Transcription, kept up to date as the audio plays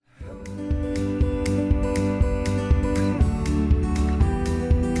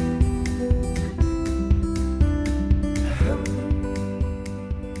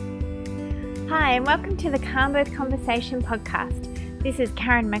Hi, and welcome to the Calmbirth Conversation Podcast. This is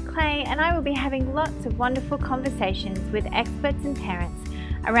Karen McClay, and I will be having lots of wonderful conversations with experts and parents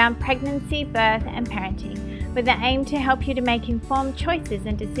around pregnancy, birth, and parenting, with the aim to help you to make informed choices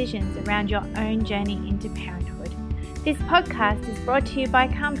and decisions around your own journey into parenthood. This podcast is brought to you by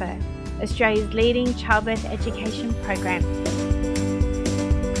Calmbirth, Australia's leading childbirth education program.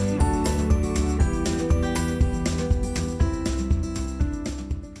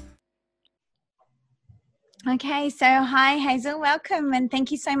 Okay, so hi Hazel, welcome, and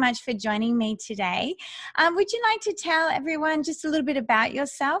thank you so much for joining me today. Would you like to tell everyone just a little bit about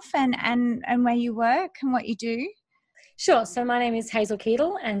yourself and where you work and what you do? Sure. So my name is Hazel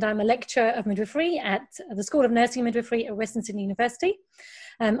Keedle, and I'm a lecturer of midwifery at the School of Nursing and Midwifery at Western Sydney University.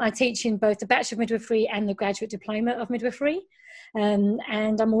 I teach in both the Bachelor of Midwifery and the Graduate Diploma of Midwifery.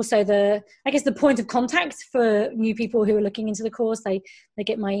 And I'm also the point of contact for new people who are looking into the course. They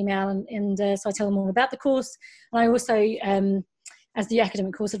get my email and so I tell them all about the course. And I also, as the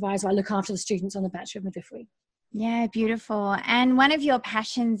academic course advisor, I look after the students on the Bachelor of Midwifery. Yeah, beautiful. And one of your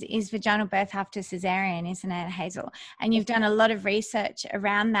passions is vaginal birth after caesarean, isn't it, Hazel? And you've done a lot of research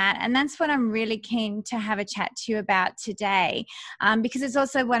around that. And that's what I'm really keen to have a chat to you about today, because it's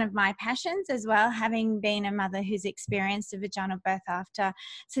also one of my passions as well, having been a mother who's experienced a vaginal birth after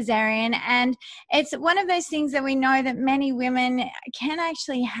caesarean. And it's one of those things that we know that many women can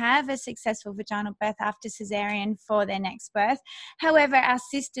actually have a successful vaginal birth after caesarean for their next birth. However, our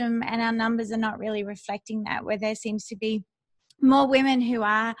system and our numbers are not really reflecting that, where there seems to be more women who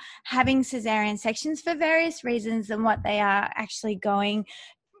are having caesarean sections for various reasons than what they are actually going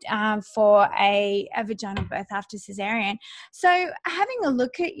for a vaginal birth after caesarean. So having a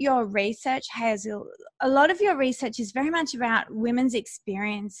look at your research, Hazel, a lot of your research is very much about women's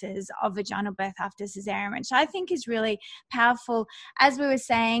experiences of vaginal birth after caesarean, which I think is really powerful. As we were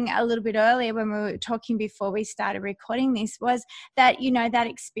saying a little bit earlier when we were talking before we started recording this, was that, you know, that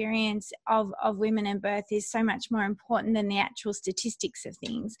experience of women and birth is so much more important than the actual statistics of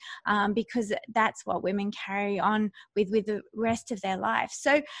things, because that's what women carry on with the rest of their life.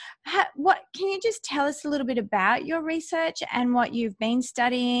 So what can you just tell us a little bit about your research and what you've been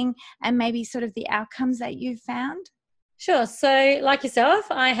studying and maybe sort of the outcomes that you've found? Sure. So like yourself,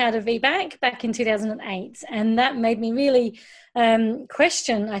 I had a VBAC back in 2008, and that made me really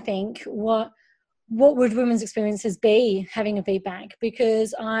question, I think, what would women's experiences be having a VBAC,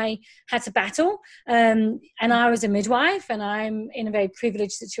 because I had to battle and I was a midwife and I'm in a very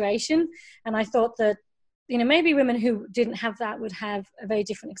privileged situation, and I thought that, you know, maybe women who didn't have that would have a very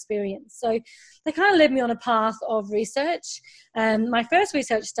different experience. So they kind of led me on a path of research. My first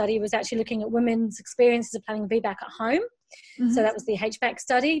research study was actually looking at women's experiences of planning a VBAC at home. Mm-hmm. So that was the HBAC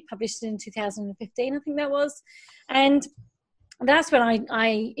study, published in 2015, I think that was. And that's when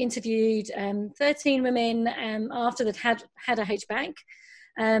I interviewed 13 women after they'd had a HBAC,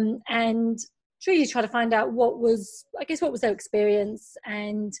 and really try to find out what was their experience.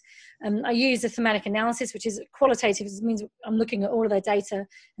 And I use a thematic analysis, which is qualitative. It means I'm looking at all of their data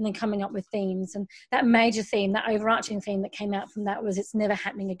and then coming up with themes. And that major theme, that overarching theme that came out from that was it's never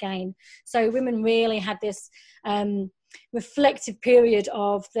happening again. So women really had this reflective period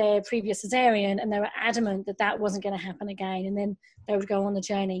of their previous caesarean, and they were adamant that that wasn't going to happen again, and then they would go on the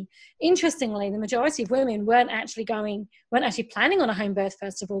journey. Interestingly, the majority of women weren't actually planning on a home birth,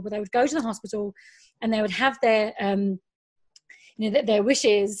 first of all, but they would go to the hospital and they would have their their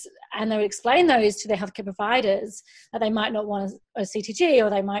wishes, and they would explain those to their healthcare providers, that they might not want a CTG, or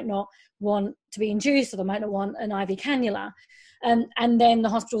they might not want to be induced, or they might not want an IV cannula. And then the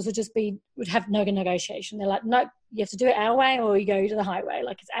hospitals would have no negotiation. They're like, no, you have to do it our way, or you go to the highway.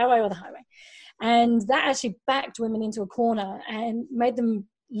 Like, it's our way or the highway. And that actually backed women into a corner and made them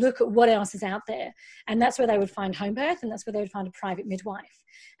look at what else is out there. And that's where they would find home birth, and that's where they would find a private midwife.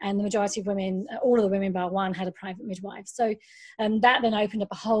 And the majority of women, all of the women bar one, had a private midwife. So that then opened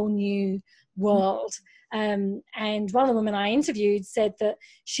up a whole new world. And one of the women I interviewed said that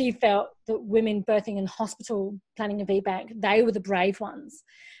she felt that women birthing in hospital, planning a VBAC, they were the brave ones.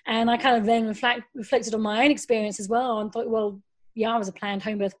 And I kind of then reflected on my own experience as well, and thought, well, yeah, I was a planned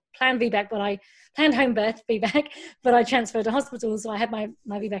home birth VBAC, but I transferred to hospital, so I had my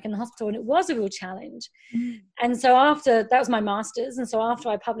VBAC in the hospital, and it was a real challenge. And so that was my master's, and so after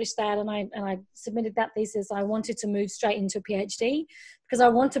I published that and I submitted that thesis, I wanted to move straight into a PhD, because I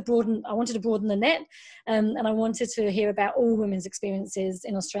wanted to broaden the net, and I wanted to hear about all women's experiences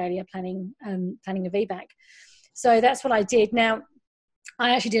in Australia planning a VBAC. So that's what I did. Now,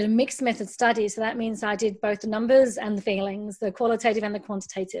 I actually did a mixed method study. So that means I did both the numbers and the feelings, the qualitative and the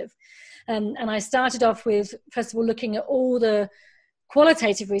quantitative. And I started off with, first of all, looking at all the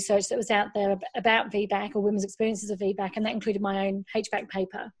qualitative research that was out there about VBAC or women's experiences of VBAC, and that included my own HBAC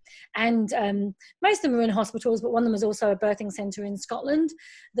paper. And most of them were in hospitals, but one of them was also a birthing centre in Scotland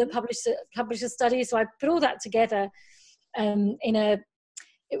that published a study. So I put all that together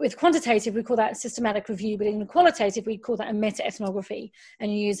with quantitative, we call that systematic review, but in qualitative, we call that a meta-ethnography.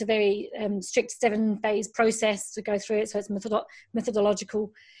 And you use a very strict 7-phase process to go through it, so it's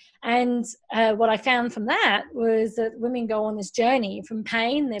methodological. And what I found from that was that women go on this journey from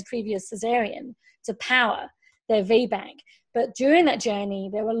pain, their previous caesarean, to power, their VBAC. But during that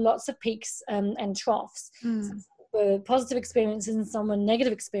journey, there were lots of peaks and troughs. Some were positive experiences and some were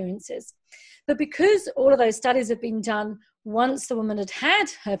negative experiences. But because all of those studies have been done once the woman had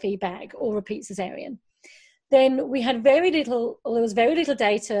her VBAC or repeat caesarean, then we had there was very little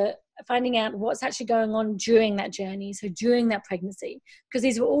data finding out what's actually going on during that journey, so during that pregnancy, because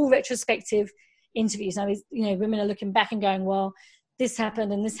these were all retrospective interviews. Now, women are looking back and going, well, this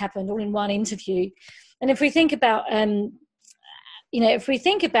happened and this happened all in one interview. And if we think about, women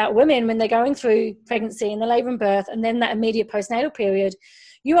when they're going through pregnancy and the labour and birth and then that immediate postnatal period,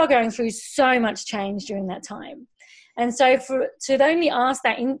 you are going through so much change during that time. And so to only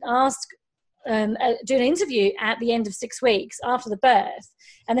do an interview at the end of 6 weeks after the birth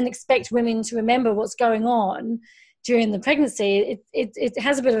and then expect women to remember what's going on during the pregnancy, it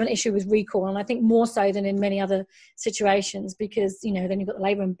has a bit of an issue with recall, and I think more so than in many other situations, because then you've got the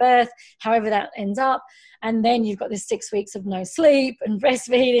labour and birth, however that ends up, and then you've got this 6 weeks of no sleep and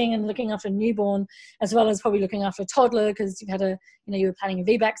breastfeeding and looking after a newborn, as well as probably looking after a toddler because you've had you were planning a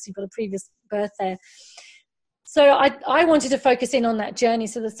VBAC, so you've got a previous birth there. So I wanted to focus in on that journey.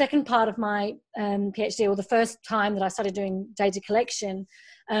 So the second part of my PhD, or the first time that I started doing data collection,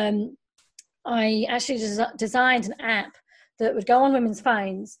 I actually designed an app that would go on women's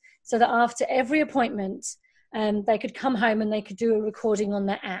phones so that after every appointment, they could come home and they could do a recording on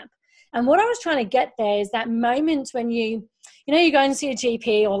the app. And what I was trying to get there is that moment when you go and see a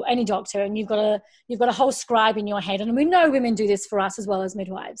GP or any doctor and you've got a whole scribe in your head. And we know women do this for us as well as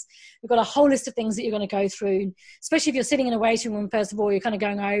midwives. We've got a whole list of things that you're going to go through, especially if you're sitting in a waiting room. First of all, you're kind of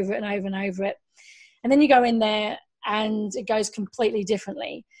going over it and over and over it. And then you go in there and it goes completely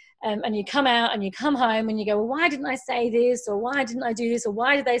differently. And you come out and you come home and you go, well, why didn't I say this? Or why didn't I do this? Or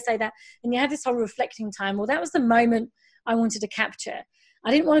why did they say that? And you have this whole reflecting time. Well, that was the moment I wanted to capture.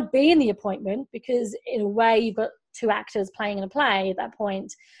 I didn't want to be in the appointment because in a way you've got two actors playing in a play at that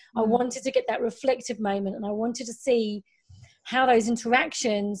point. I wanted to get that reflective moment, and I wanted to see how those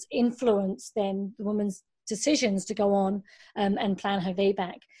interactions influence then the woman's decisions to go on and plan her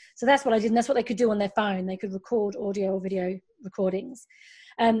VBAC. So that's what I did, and that's what they could do on their phone. They could record audio or video recordings.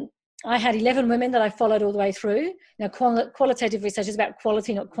 I had 11 women that I followed all the way through. Now, qualitative research is about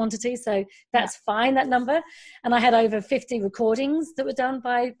quality, not quantity, so that's fine, that number. And I had over 50 recordings that were done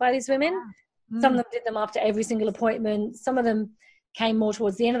by these women. Some of them did them after every single appointment. Some of them came more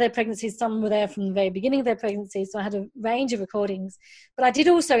towards the end of their pregnancies. Some were there from the very beginning of their pregnancy. So I had a range of recordings. But I did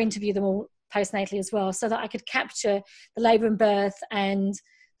also interview them all postnatally as well, so that I could capture the labour and birth and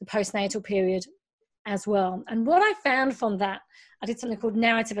the postnatal period as well. And what I found from that, I did something called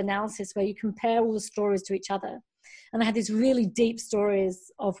narrative analysis, where you compare all the stories to each other. And I had these really deep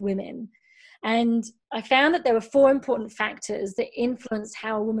stories of women. And I found that there were 4 important factors that influenced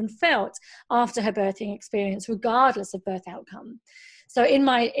how a woman felt after her birthing experience, regardless of birth outcome. So in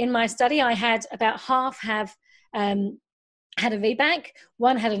my study, I had about half have had a VBAC,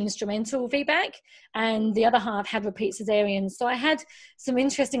 one had an instrumental VBAC, and the other half had repeat caesareans. So I had some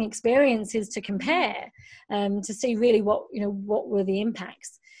interesting experiences to compare to see really what were the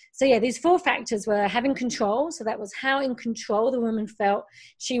impacts. So yeah, these 4 factors were having control. So that was how in control the woman felt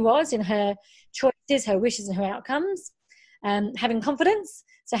she was in her choices, her wishes, and her outcomes. Having confidence.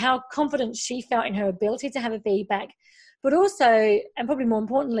 So how confident she felt in her ability to have a VBAC. But also, and probably more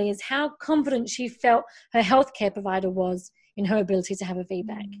importantly, is how confident she felt her healthcare provider was in her ability to have a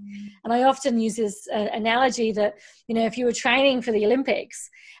VBAC. And I often use this analogy that, if you were training for the Olympics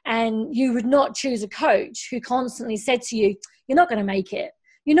and you would not choose a coach who constantly said to you, you're not going to make it.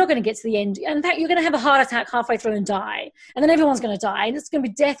 You're not going to get to the end. In fact, you're going to have a heart attack halfway through and die. And then everyone's going to die. And it's going to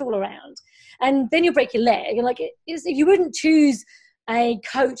be death all around. And then you break your leg. And if you wouldn't choose a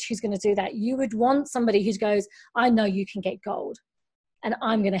coach who's going to do that, you would want somebody who goes, I know you can get gold. And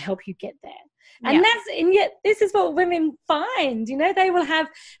I'm going to help you get there. And yet this is what women find. They will have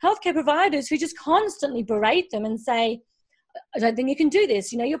healthcare providers who just constantly berate them and say, I don't think you can do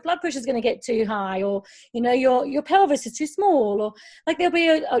this. Your blood pressure is going to get too high, or, your pelvis is too small, or like there'll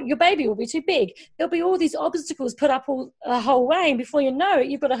be your baby will be too big. There'll be all these obstacles put up the whole way. And before you know it,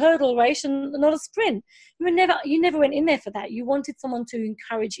 you've got a hurdle race and not a sprint. You never went in there for that. You wanted someone to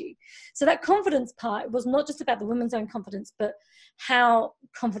encourage you. So that confidence part was not just about the women's own confidence, but how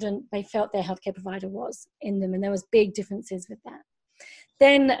confident they felt their healthcare provider was in them. And there was big differences with that.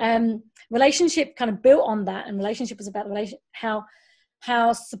 Then relationship kind of built on that, and relationship was about the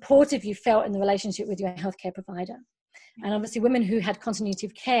how supportive you felt in the relationship with your healthcare provider. And obviously women who had continuity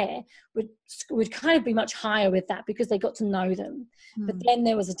of care would kind of be much higher with that because they got to know them. But then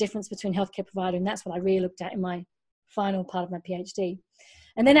there was a difference between healthcare provider, and that's what I really looked at in my final part of my PhD.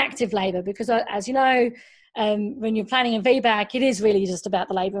 And then active labour, because as you know, when you're planning a VBAC, it is really just about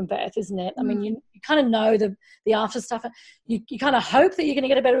the labour and birth, isn't it? I mean, you kind of know the after stuff. You kind of hope that you're going to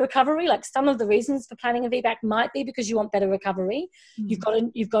get a better recovery. Like some of the reasons for planning a VBAC might be because you want better recovery. You've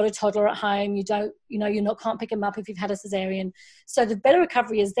got a toddler at home. Can't pick him up if you've had a caesarean. So the better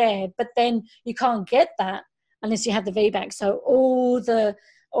recovery is there, but then you can't get that unless you have the VBAC. So all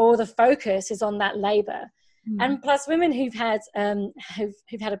the focus is on that labour. And plus women who've had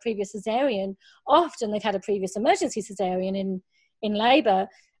a previous caesarean, often they've had a previous emergency caesarean in labour,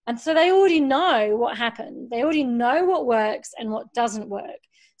 and so they already know what happened. They already know what works and what doesn't work.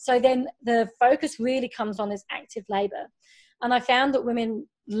 So then the focus really comes on this active labour. And I found that women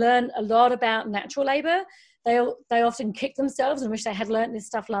learn a lot about natural labour. They often kick themselves and wish they had learnt this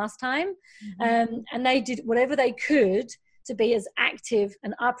stuff last time. And they did whatever they could to be as active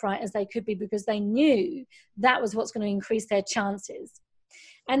and upright as they could be, because they knew that was what's going to increase their chances.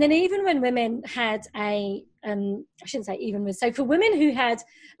 And then even when women had so for women who had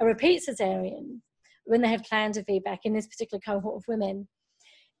a repeat caesarean, when they had planned a VBAC in this particular cohort of women,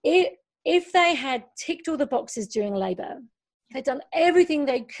 if they had ticked all the boxes during labour, they'd done everything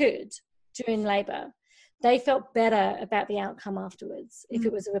they could during labour, they felt better about the outcome afterwards if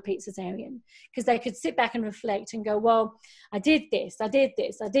it was a repeat caesarean, because they could sit back and reflect and go, well, I did this, I did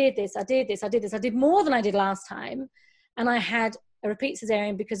this, I did this, I did this, I did this, I did more than I did last time, and I had a repeat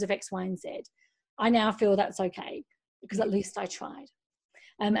caesarean because of X, Y, and Z. I now feel that's okay because at least I tried,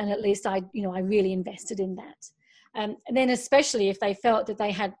 and at least I really invested in that. And then especially if they felt that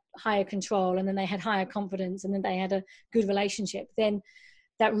they had higher control, and then they had higher confidence, and then they had a good relationship, then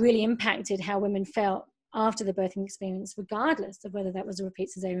that really impacted how women felt after the birthing experience, regardless of whether that was a repeat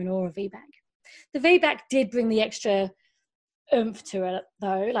caesarean or a VBAC. The VBAC did bring the extra oomph to it,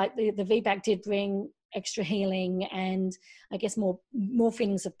 though. Like the VBAC did bring extra healing and I guess more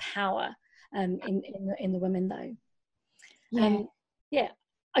feelings of power in the women, though.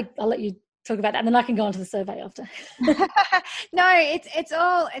 I'll let you talk about that, and then I can go on to the survey after. No,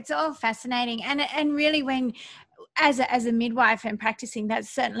 it's all fascinating, and really when as a midwife and practicing, that's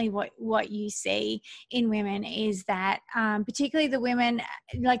certainly what you see in women, is that particularly the women,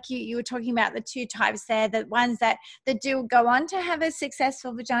 like you were talking about the two types there, the ones that do go on to have a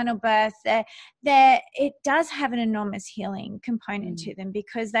successful vaginal birth, it does have an enormous healing component to them,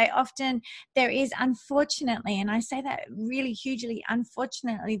 because there is unfortunately, and I say that really hugely,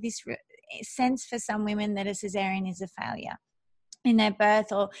 unfortunately, this sense for some women that a caesarean is a failure in their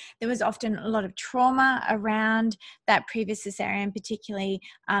birth, or there was often a lot of trauma around that previous caesarean, particularly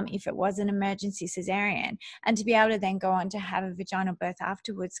if it was an emergency caesarean, and to be able to then go on to have a vaginal birth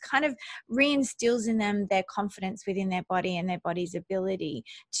afterwards kind of reinstills in them their confidence within their body and their body's ability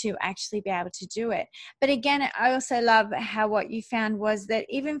to actually be able to do it. But again, I also love how what you found was that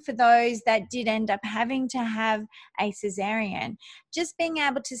even for those that did end up having to have a caesarean, just being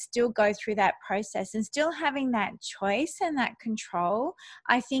able to still go through that process and still having that choice and that control,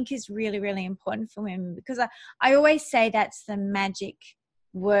 I think is really, really important for women, because I always say that's the magic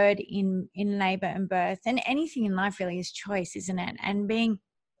word in labour and birth, and anything in life really is choice, isn't it? And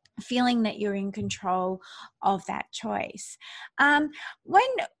feeling that you're in control of that choice. One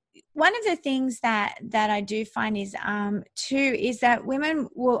of the things that I do find is too, is that women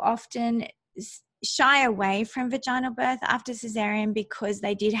will often shy away from vaginal birth after caesarean because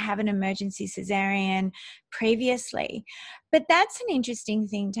they did have an emergency caesarean previously. But that's an interesting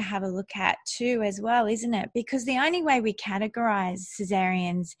thing to have a look at too as well, isn't it? Because the only way we categorize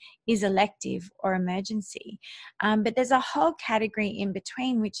caesareans is elective or emergency. But there's a whole category in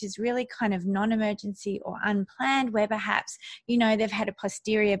between, which is really kind of non-emergency or unplanned, where perhaps, they've had a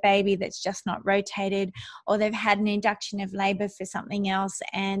posterior baby that's just not rotated, or they've had an induction of labour for something else,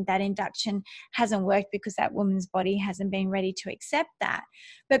 and that induction hasn't worked because that woman's body hasn't been ready to accept that.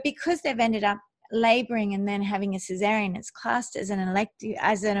 But because they've ended up labouring and then having a caesarean, it's classed as an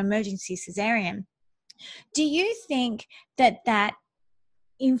emergency caesarean. Do you think that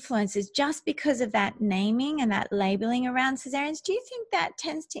influences, just because of that naming and that labeling around cesareans, do you think that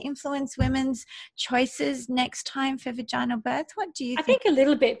tends to influence women's choices next time for vaginal birth? What do you think? I think a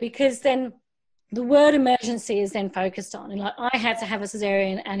little bit, because then the word emergency is then focused on. And like, I had to have a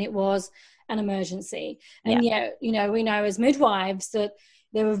cesarean and it was an emergency. And yet, you know, we know as midwives that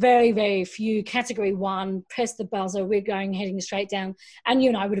there were very, very few category 1, press the buzzer, we're heading straight down. And you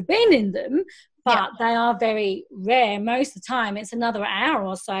and I would have been in them, but they are very rare. Most of the time, it's another hour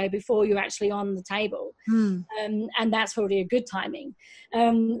or so before you're actually on the table. And that's probably a good timing.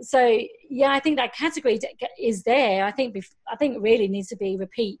 So, yeah, I think that category is there. I think it really needs to be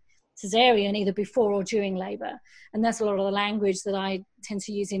repeat caesarean, either before or during labour. And that's a lot of the language that I tend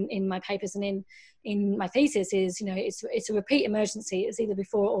to use in my papers and in my thesis is, you know, it's a repeat emergency. It's either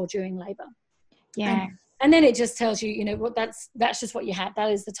before or during labour. Yeah. And then it just tells you, you know, what that's just what you had.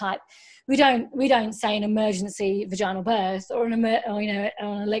 That is the type. We don't say an emergency vaginal birth or an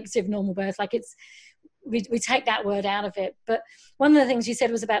elective normal birth. Like we take that word out of it. But one of the things you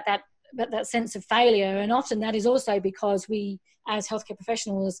said was about that sense of failure, and often that is also because we, as healthcare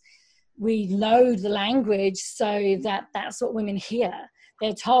professionals, we load the language so that that's what women hear.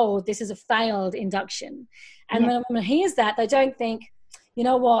 They're told this is a failed induction, and when a woman hears that, they don't think, you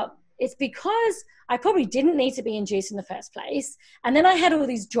know what, it's because I probably didn't need to be induced in the first place, and then I had all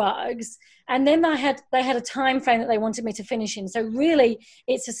these drugs, and then they had a time frame that they wanted me to finish in. So really,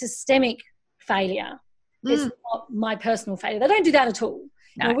 it's a systemic failure. It's not my personal failure. They don't do that at all.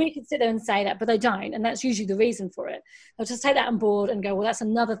 No. You know, we could sit there and say that, but they don't, and that's usually the reason for it. They'll just take that on board and go, well, that's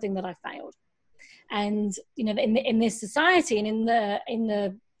another thing that I failed. And you know, in this society and in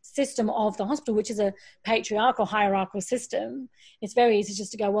the system of the hospital, which is a patriarchal, hierarchical system, it's very easy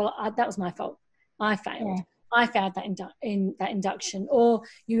just to go, well, that was my fault. I failed. Yeah. I failed that induction, or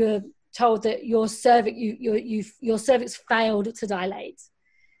you were told that your cervix failed to dilate.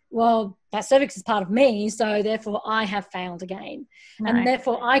 Well, that cervix is part of me, so therefore I have failed again. No. And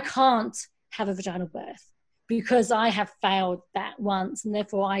therefore I can't have a vaginal birth because I have failed that once, and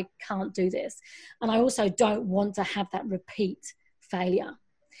therefore I can't do this. And I also don't want to have that repeat failure.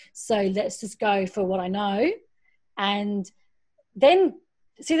 So let's just go for what I know. And then,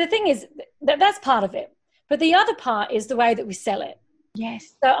 see, the thing is that's part of it. But the other part is the way that we sell it.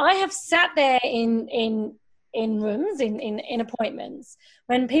 Yes. So I have sat there in rooms, in appointments,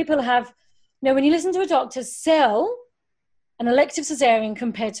 when people have, you know, when you listen to a doctor sell an elective cesarean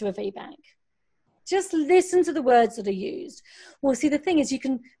compared to a VBAC, just listen to the words that are used. Well, see, the thing is,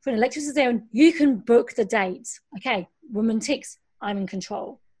 for an elective cesarean, you can book the date. Okay, woman ticks, I'm in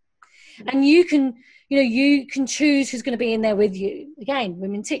control. And you can choose who's going to be in there with you. Again,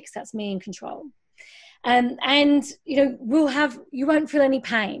 women ticks, that's me in control. And you know, you won't feel any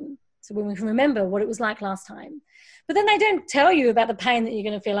pain. So women can remember what it was like last time. But then they don't tell you about the pain that you're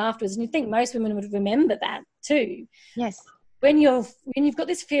going to feel afterwards. And you think most women would remember that too. Yes. When you've got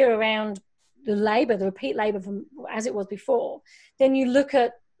this fear around the labour, the repeat labour from as it was before, then you look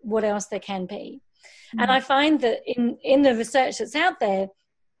at what else there can be. Mm. And I find that in the research that's out there,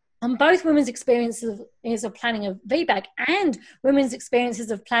 on both women's experiences of planning a VBAC and women's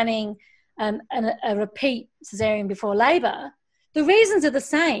experiences of planning a repeat cesarean before labour, the reasons are the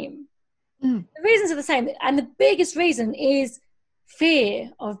same. The reasons are the same. And the biggest reason is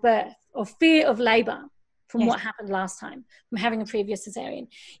fear of birth or fear of labour from what happened last time, from having a previous cesarean.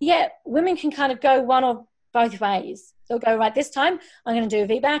 Yet women can kind of go one or both ways. They'll go, right, this time I'm going to do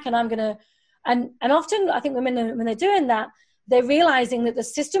a VBAC, and I'm going to, and often I think women, when they're doing that, they're realising that the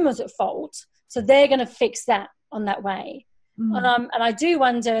system was at fault, so they're going to fix that on that way. And I do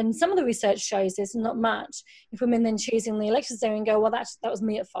wonder, and some of the research shows this, not much, if women then choosing the elective cesarean go, well, that was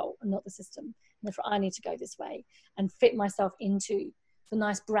me at fault and not the system. And therefore I need to go this way and fit myself into the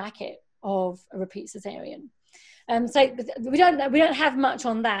nice bracket of a repeat cesarean. So we don't have much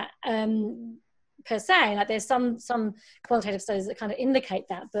on that per se. Like there's some qualitative studies that kind of indicate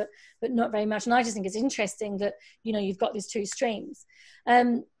that, but not very much. And I just think it's interesting that, you know, you've got these two streams.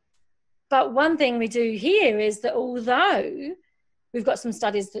 But one thing we do here is that although we've got some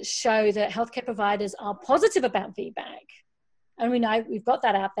studies that show that healthcare providers are positive about VBAC, and we know we've got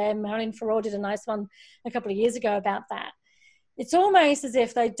that out there. Marilyn Farrar did a nice one a couple of years ago about that. It's almost as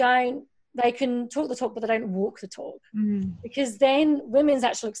if they can talk the talk, but they don't walk the talk. Because then women's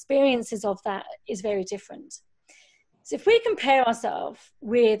actual experiences of that is very different. So if we compare ourselves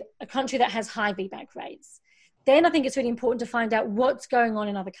with a country that has high VBAC rates, then I think it's really important to find out what's going on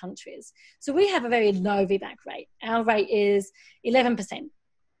in other countries. So we have a very low VBAC rate. Our rate is 11%.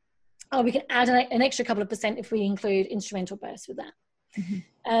 Oh, we can add an extra couple of percent if we include instrumental births with that.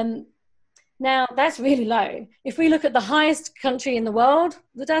 Now, that's really low. If we look at the highest country in the world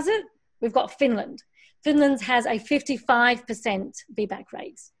that does it, we've got Finland. Finland has a 55% VBAC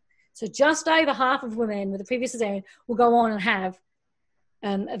rate. So just over half of women with a previous cesarean will go on and have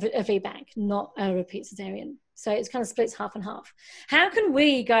a VBAC, not a repeat cesarean. So it's kind of splits half and half. How can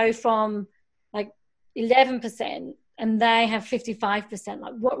we go from like 11% and they have 55%?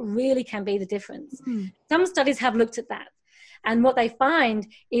 Like, what really can be the difference? Some studies have looked at that. And what they find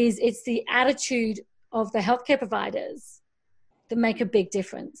is it's the attitude of the healthcare providers that make a big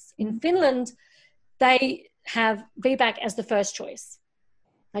difference. In Finland, they have VBAC as the first choice.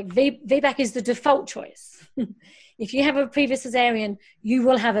 Like VBAC is the default choice. If you have a previous cesarean, you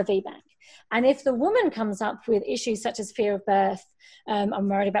will have a VBAC. And if the woman comes up with issues such as fear of birth, I'm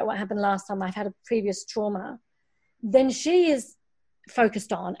worried about what happened last time, I've had a previous trauma, then she is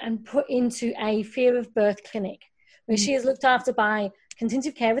focused on and put into a fear of birth clinic where she is looked after by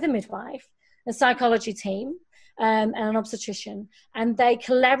intensive care with a midwife, a psychology team, and an obstetrician. And they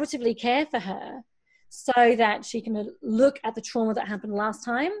collaboratively care for her so that she can look at the trauma that happened last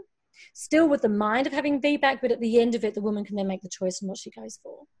time, still with the mind of having VBAC, but at the end of it, the woman can then make the choice on what she goes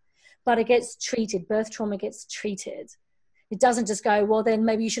for. But it gets treated. Birth trauma gets treated. It doesn't just go, well, then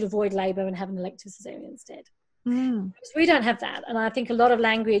maybe you should avoid labour and have an elective cesarean instead. Because we don't have that. And I think a lot of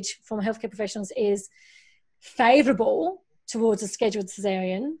language from healthcare professionals is favourable towards a scheduled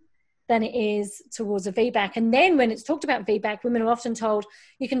cesarean than it is towards a VBAC. And then when it's talked about VBAC, women are often told,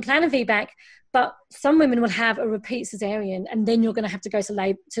 you can plan a VBAC, but some women will have a repeat cesarean and then you're going to have to go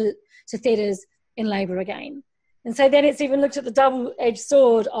to theatres in labour again. And so then it's even looked at the double-edged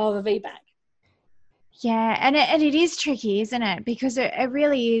sword of a VBAC. Yeah, and it is tricky, isn't it? Because it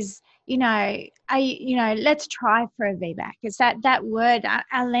really is, let's try for a VBAC. It's that word,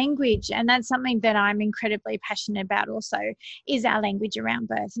 our language, and that's something that I'm incredibly passionate about also, is our language around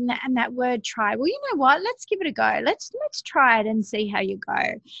birth. And that word try, well, you know what, let's give it a go. Let's try it and see how you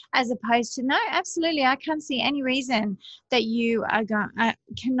go. As opposed to, no, absolutely, I can't see any reason that you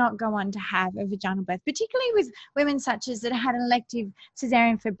cannot go on to have a vaginal birth, particularly with women such as that had an elective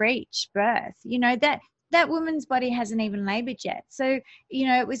cesarean for breech birth. That woman's body hasn't even laboured yet. So,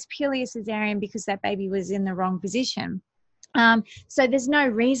 it was purely a cesarean because that baby was in the wrong position. So there's no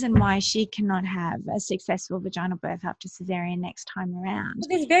reason why she cannot have a successful vaginal birth after cesarean next time around.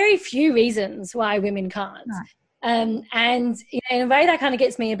 There's very few reasons why women can't. Right. And in a way that kind of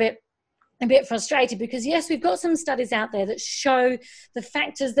gets me a bit frustrated because, yes, we've got some studies out there that show the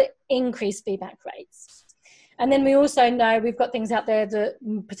factors that increase VBAC rates. And then we also know we've got things out there that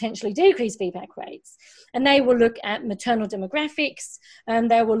potentially decrease VBAC rates. And they will look at maternal demographics, and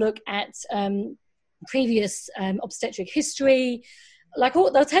they will look at previous obstetric history.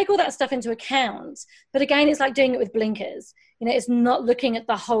 They'll take all that stuff into account. But again, it's like doing it with blinkers. It's not looking at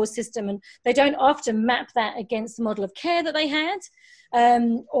the whole system. And they don't often map that against the model of care that they had.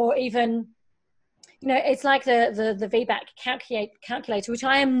 Or even, it's like the VBAC calculator, which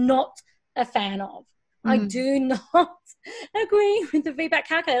I am not a fan of. I do not agree with the VBAC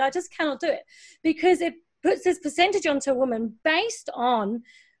calculator. I just cannot do it because it puts this percentage onto a woman based on,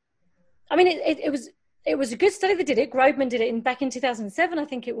 it was a good study that did it. Grobman did it back in 2007, I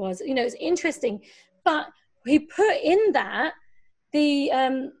think it was. It was interesting. But he put in that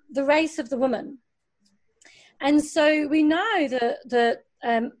the race of the woman. And so we know that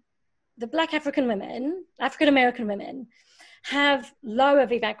the Black African American women, have lower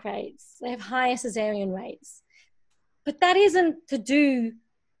VBAC rates. They have higher cesarean rates. But that isn't to do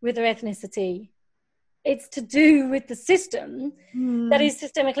with their ethnicity. It's to do with the system that is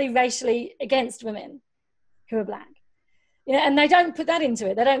systemically racially against women who are Black. And they don't put that into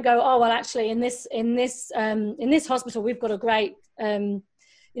it. They don't go, oh, well, actually, in this hospital, we've got a great, we've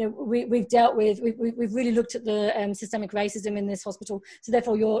really looked at the systemic racism in this hospital. So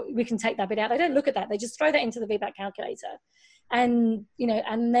therefore, we can take that bit out. They don't look at that. They just throw that into the VBAC calculator. And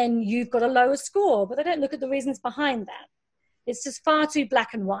then you've got a lower score, but they don't look at the reasons behind that. It's just far too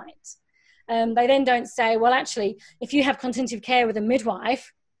black and white. They then don't say, well, actually, if you have contentive care with a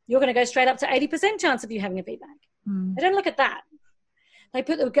midwife, you're going to go straight up to 80% chance of you having a VBAC. They don't look at that. They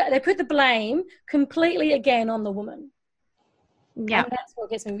put the blame completely again on the woman. Yeah, and that's what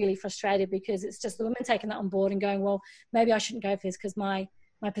gets me really frustrated because it's just the woman taking that on board and going, well, maybe I shouldn't go for this because my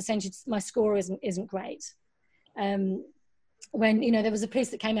percentage, my score isn't great. When there was a piece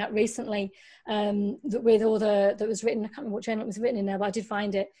that came out recently that was written, I can't remember what journal it was written in now, but I did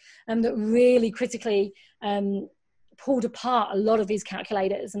find it, that really critically pulled apart a lot of these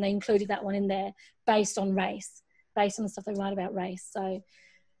calculators, and they included that one in there based on race, based on the stuff they write about race. So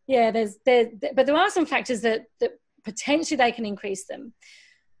yeah, but there are some factors that potentially they can increase them.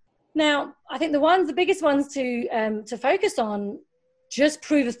 Now, I think the biggest ones to focus on just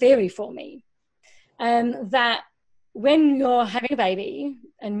prove a theory for me, that when you're having a baby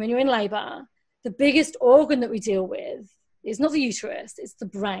and when you're in labor, the biggest organ that we deal with is not the uterus, it's the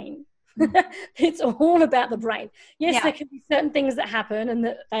brain. It's all about the brain. Yes, there can be certain things that happen and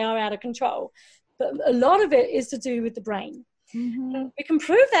that they are out of control, but a lot of it is to do with the brain. And we can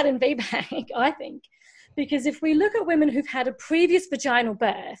prove that in VBAC, I think, because if we look at women who've had a previous vaginal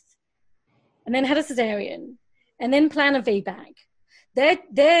birth and then had a cesarean and then plan a VBAC,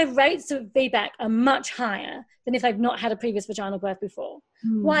 their rates of VBAC are much higher than if they've not had a previous vaginal birth before.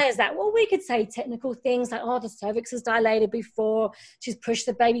 Why is that? Well, we could say technical things like, oh, the cervix is dilated before she's pushed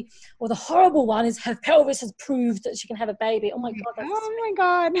the baby, or the horrible one is her pelvis has proved that she can have a baby. Oh my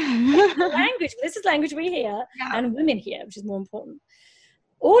God. Language. This is language we hear and women hear, which is more important.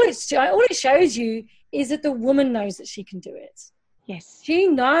 All it shows you is that the woman knows that she can do it. Yes. She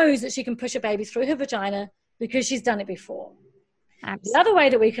knows that she can push a baby through her vagina because she's done it before. Absolutely. The other way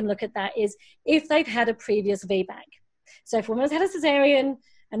that we can look at that is if they've had a previous VBAC. So if a woman's had a cesarean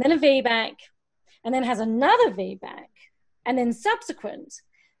and then a VBAC and then has another VBAC and then subsequent,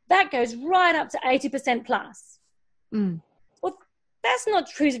 that goes right up to 80% plus. Well, that's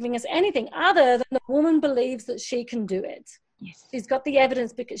not proving us anything other than the woman believes that she can do it. Yes. She's got the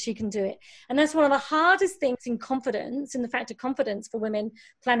evidence because she can do it. And that's one of the hardest things in confidence, in the fact of confidence for women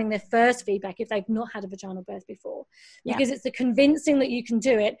planning their first VBAC if they've not had a vaginal birth before. Because it's the convincing that you can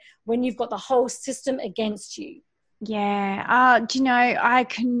do it when you've got the whole system against you. Yeah. Do you know, I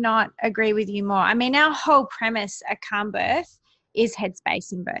cannot agree with you more. I mean, our whole premise at Calmbirth is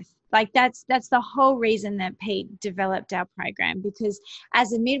headspace in birth. Like that's the whole reason that Pete developed our program, because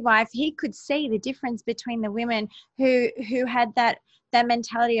as a midwife, he could see the difference between the women who had that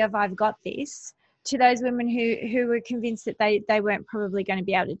mentality of I've got this, to those women who were convinced that they weren't probably going to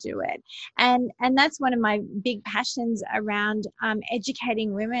be able to do it. And that's one of my big passions around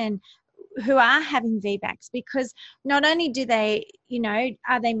educating women who are having VBACs, because not only do they,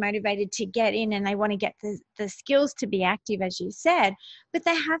 are they motivated to get in and they want to get the skills to be active, as you said, but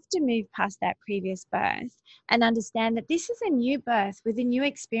they have to move past that previous birth and understand that this is a new birth with a new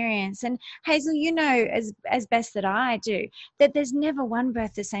experience. And Hazel, as best that I do, that there's never one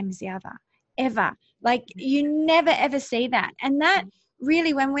birth the same as the other, ever. Like you never, ever see that. And that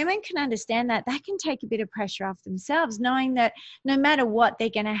really, when women can understand that, that can take a bit of pressure off themselves, knowing that no matter what, they're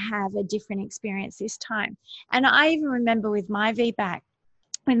going to have a different experience this time. And I even remember with my VBAC,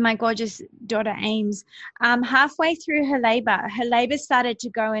 with my gorgeous daughter Ames, halfway through her labor started to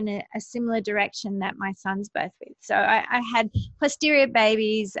go in a similar direction that my son's birth with. So I had posterior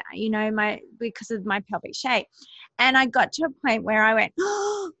babies, because of my pelvic shape. And I got to a point where I went,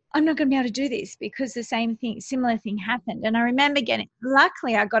 oh, I'm not going to be able to do this, because the similar thing happened. And I remember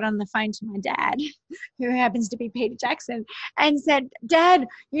luckily I got on the phone to my dad, who happens to be Peter Jackson, and said, Dad,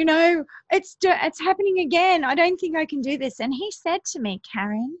 it's happening again. I don't think I can do this. And he said to me,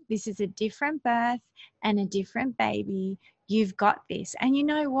 Karen, this is a different birth and a different baby. You've got this. And you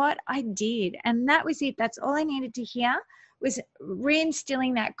know what? I did. And that was it. That's all I needed to hear, was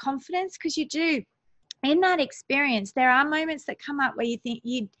reinstilling that confidence, because you do. In that experience, there are moments that come up where you think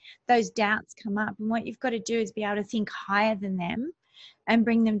those doubts come up, and what you've got to do is be able to think higher than them and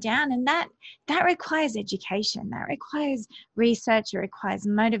bring them down. And that requires education, that requires research, it requires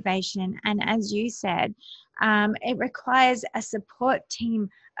motivation. And as you said, it requires a support team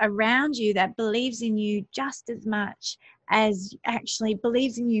around you that believes in you just as much as actually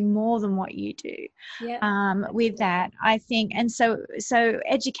believes in you more than what you do. With that, I think. And so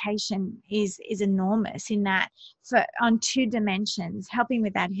education is enormous in that, on two dimensions, helping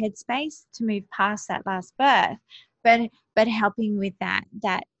with that headspace to move past that last birth, but helping with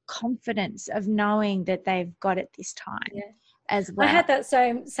that confidence of knowing that they've got it this time as well. I had that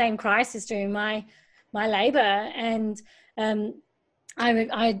same crisis during my labor, and I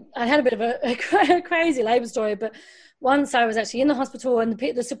had a bit of a crazy labor story, but once I was actually in the hospital, and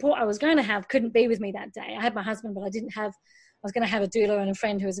the support I was going to have couldn't be with me that day. I had my husband, but I was going to have a doula and a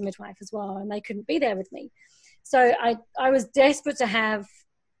friend who was a midwife as well, and they couldn't be there with me. So I was desperate to have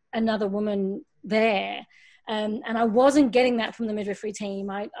another woman there, and I wasn't getting that from the midwifery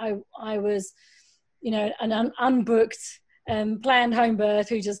team. I was, an unbooked planned home birth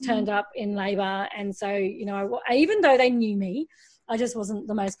who just turned up in labor, and so even though they knew me, I just wasn't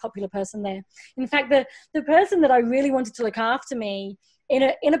the most popular person there. In fact, the person that I really wanted to look after me in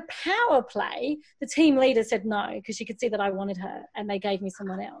a power play, the team leader said no, because she could see that I wanted her, and they gave me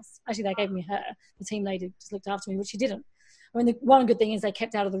someone else. Actually, they gave me her. The team leader just looked after me, which she didn't. I mean, the one good thing is they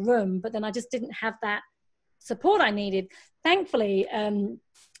kept out of the room, but then I just didn't have that support I needed. Thankfully,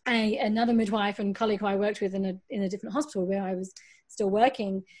 another midwife and colleague who I worked with in a different hospital where I was still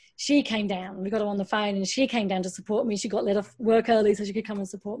working, she came down. We got her on the phone and she came down to support me. She got let off work early so she could come and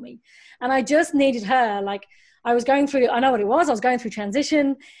support me. And I just needed her. Like, I was going through, I know what it was. I was going through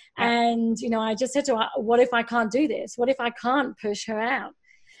transition. And, you know, I just said to her, what if I can't do this? What if I can't push her out?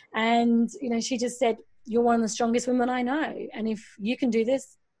 And, you know, she just said, you're one of the strongest women I know. And if you can do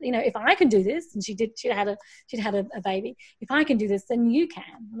this, you know, if I can do this, and she'd had a baby, if I can do this, then you can.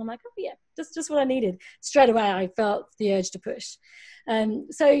 And I'm like, oh yeah, that's just what I needed. Straight away, I felt the urge to push.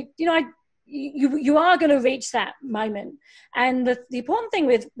 So, you know, you are going to reach that moment. And the important thing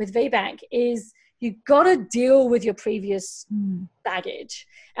with VBAC is you've got to deal with your previous baggage.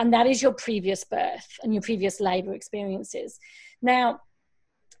 And that is your previous birth and your previous labor experiences. Now,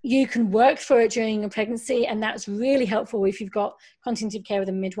 you can work through it during a pregnancy, and that's really helpful if you've got continuity of care with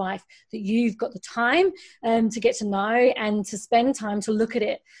a midwife, that you've got the time to get to know and to spend time to look at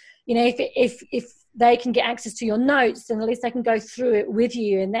it. You know, if they can get access to your notes, then at least they can go through it with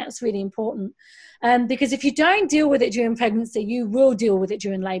you, and that's really important. Because if you don't deal with it during pregnancy, you will deal with it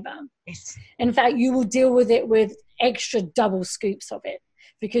during labour. Yes. In fact, you will deal with it with extra double scoops of it,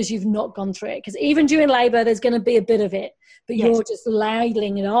 because you've not gone through it. Because even during labour, there's going to be a bit of it, but you're just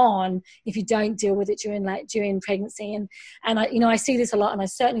ladling it on if you don't deal with it during pregnancy. And I, you know, I see this a lot, and I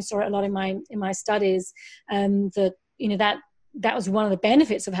certainly saw it a lot in my studies. That, you know, that was one of the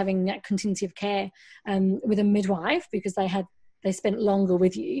benefits of having that continuity of care with a midwife, because they spent longer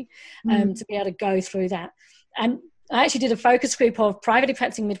with you to be able to go through that. And I actually did a focus group of privately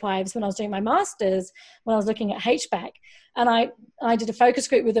practicing midwives when I was doing my master's, when I was looking at HBAC. And I did a focus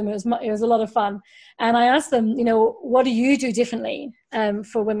group with them. It was a lot of fun. And I asked them, you know, what do you do differently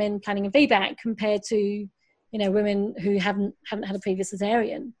for women planning a VBAC compared to, you know, women who haven't had a previous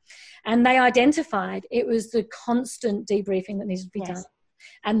cesarean? And they identified it was the constant debriefing that needed to be done,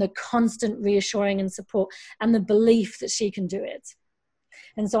 and the constant reassuring and support, and the belief that she can do it.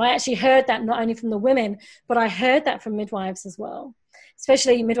 And so I actually heard that not only from the women, but I heard that from midwives as well,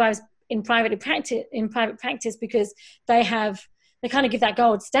 especially midwives in private practice, because they kind of give that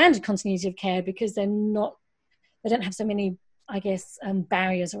gold standard continuity of care, because they don't have so many, I guess,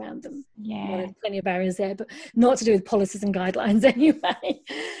 barriers around them. Yeah, well, there's plenty of barriers there, but not to do with policies and guidelines anyway.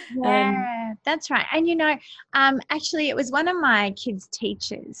 Yeah, that's right. And, you know, actually it was one of my kids'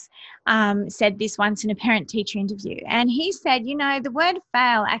 teachers said this once in a parent-teacher interview. And he said, you know, the word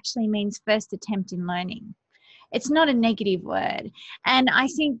fail actually means first attempt in learning. It's not a negative word. And I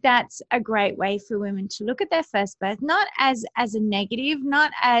think that's a great way for women to look at their first birth, not as a negative,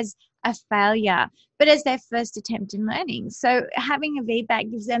 not as a failure, but as their first attempt in learning. So having a VBAC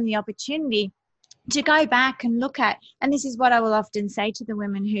gives them the opportunity to go back and look at, and this is what I will often say to the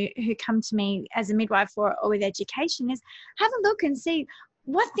women who come to me as a midwife or with education, is have a look and see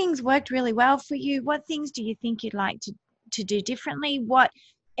what things worked really well for you. What things do you think you'd like to do differently? What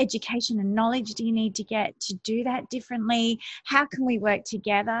education and knowledge do you need to get to do that differently? How can we work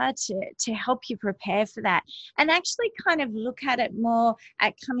together to help you prepare for that? And actually kind of look at it more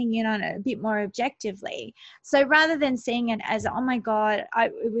at coming in on it a bit more objectively. So rather than seeing it as, oh my God,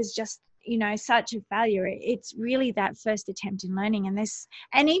 it was just, you know, such a failure, it's really that first attempt in learning.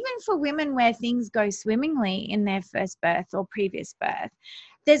 And even for women where things go swimmingly in their first birth or previous birth,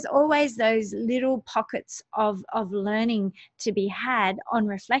 there's always those little pockets of learning to be had on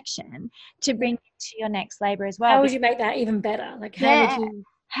reflection to bring to your next labour as well. How would you make that even better? Like,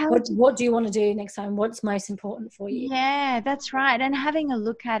 what do you want to do next time? What's most important for you? Yeah, that's right. And having a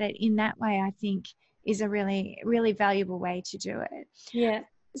look at it in that way, I think, is a really, really valuable way to do it. Yeah.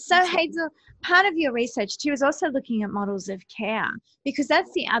 So Hazel, part of your research too is also looking at models of care, because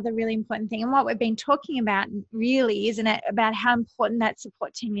that's the other really important thing. And what we've been talking about really, isn't it, about how important that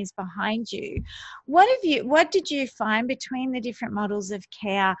support team is behind you. What did you find between the different models of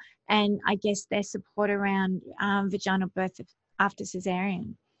care and I guess their support around vaginal birth after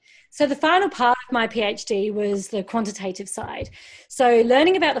caesarean? So the final part of my PhD was the quantitative side. So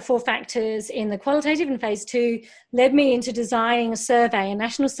learning about the 4 factors in the qualitative in phase 2 led me into designing a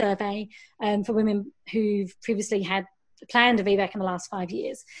national survey for women who've previously had planned a VBAC in the last 5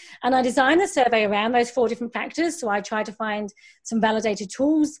 years. And I designed the survey around those 4 different factors. So I tried to find some validated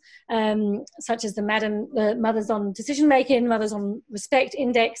tools, such as the Mothers on Decision Making, Mothers on Respect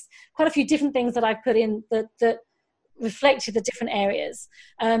Index, quite a few different things that I've put in that reflected the different areas.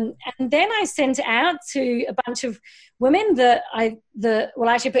 And then I sent it out to a bunch of women I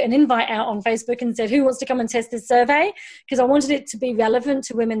actually put an invite out on Facebook and said, who wants to come and test this survey? Because I wanted it to be relevant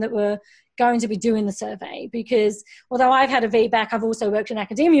to women that were going to be doing the survey, because although I've had a VBAC, I've also worked in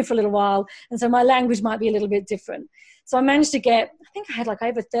academia for a little while, and so my language might be a little bit different. So I managed to get, I think I had like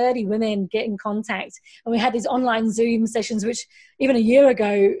over 30 women get in contact, and we had these online Zoom sessions, which even a year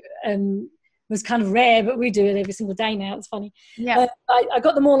ago was kind of rare, but we do it every single day now. It's funny. Yeah. I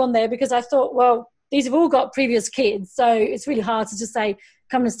got them all on there because I thought, well, these have all got previous kids, so it's really hard to just say,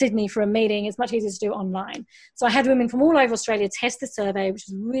 come to Sydney for a meeting. It's much easier to do it online. So I had women from all over Australia test the survey, which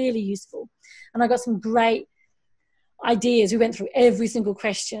was really useful. And I got some great ideas. We went through every single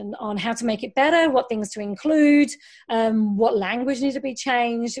question on how to make it better, what things to include, what language needed to be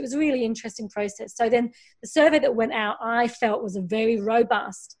changed. It was a really interesting process. So then the survey that went out, I felt, was a very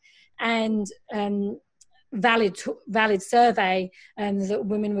robust and valid survey that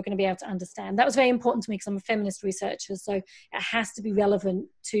women were going to be able to understand. That was very important to me because I'm a feminist researcher, so it has to be relevant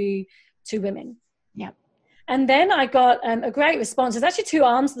to women. Yeah. And then I got a great response. There's actually 2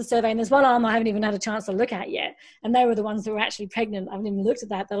 arms to the survey, and there's one arm I haven't even had a chance to look at yet, and they were the ones that were actually pregnant. I haven't even looked at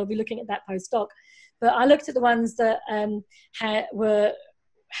that. I'll be looking at that post-doc. But I looked at the ones that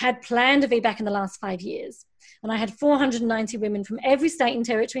had planned a VBAC in the last 5 years. And I had 490 women from every state and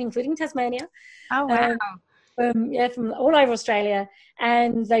territory, including Tasmania. Oh, wow. From all over Australia.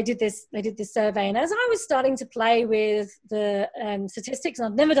 And they did this survey. And as I was starting to play with the statistics, and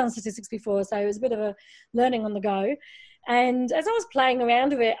I've never done statistics before, so it was a bit of a learning on the go. And as I was playing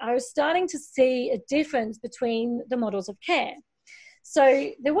around with it, I was starting to see a difference between the models of care.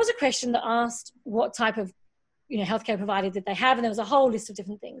 So there was a question that asked what type of healthcare provider did they have, and there was a whole list of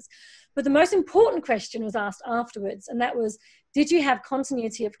different things. But the most important question was asked afterwards, and that was, did you have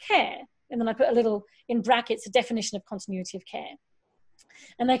continuity of care? And then I put a little, in brackets, a definition of continuity of care.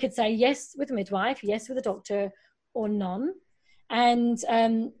 And they could say yes with a midwife, yes with a doctor, or none. And,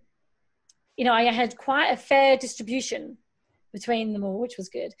 I had quite a fair distribution between them all, which was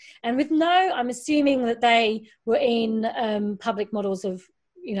good. And with no, I'm assuming that they were in public models of,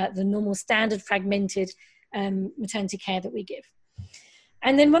 the normal standard fragmented maternity care that we give.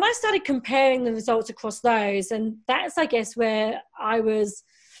 And then when I started comparing the results across those, and that's, I guess, where I was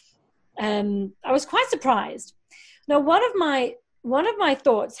quite surprised. Now, one of my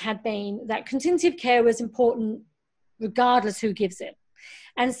thoughts had been that continuity of care was important regardless who gives it.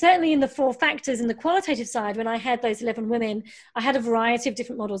 And certainly in the 4 factors in the qualitative side, when I had those 11 women, I had a variety of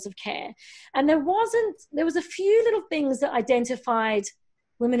different models of care. And there was a few little things that identified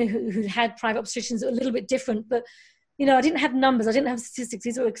women who had private obstetricians that were a little bit different, but, I didn't have numbers, I didn't have statistics,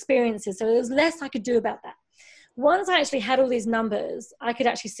 these were experiences, so there was less I could do about that. Once I actually had all these numbers, I could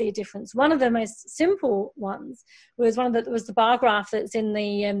actually see a difference. One of the most simple ones was the bar graph that's in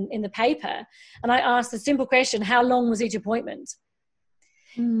the paper, and I asked a simple question: how long was each appointment?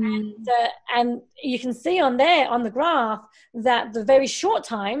 And you can see on the graph that the very short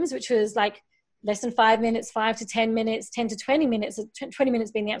times, which was like less than 5 minutes, 5 to 10 minutes, 10 to 20 minutes, 20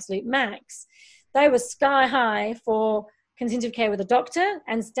 minutes being the absolute max, they were sky high for continuity of care with a doctor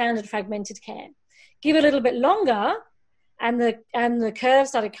and standard fragmented care. Give it a little bit longer, and the curve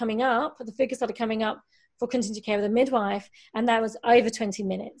started coming up, the figure started coming up for continuity of care with a midwife, and that was over 20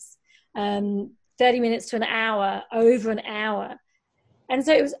 minutes, 30 minutes to an hour, over an hour. And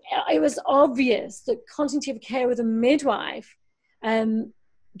so it was obvious that continuity of care with a midwife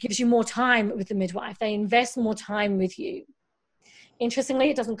gives you more time with the midwife. They invest more time with you. Interestingly,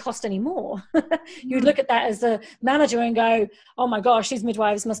 it doesn't cost any more. You'd look at that as a manager and go, oh my gosh, these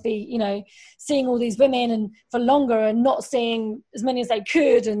midwives must be, seeing all these women and for longer and not seeing as many as they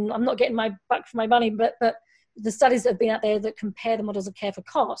could, and I'm not getting my buck for my money. But the studies that have been out there that compare the models of care for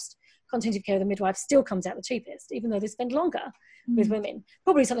cost, continuity of care with a midwife still comes out the cheapest, even though they spend longer with women.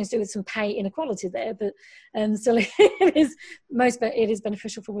 Probably something to do with some pay inequality there, but still it is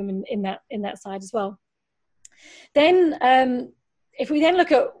beneficial for women in that side as well. Then if we then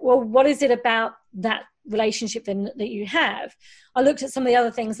look at, well, what is it about that relationship then that you have? I looked at some of the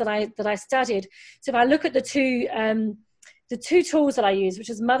other things that I studied. So if I look at the two tools that I use, which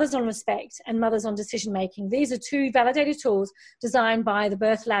is Mothers on Respect and Mothers on Decision Making, these are 2 validated tools designed by the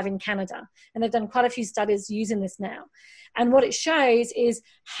Birth Lab in Canada. And they've done quite a few studies using this now. And what it shows is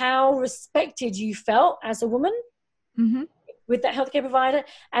how respected you felt as a woman with that healthcare provider,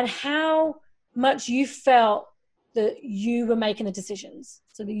 and how much you felt that you were making the decisions,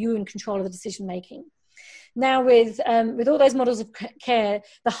 so that you were in control of the decision making. Now with all those models of care,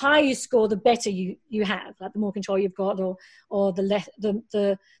 the higher you score, the better you have, like the more control you've got, or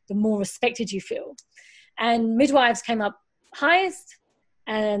the more respected you feel. And midwives came up highest,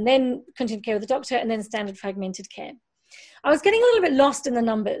 and then continued care with the doctor, and then standard fragmented care. I was getting a little bit lost in the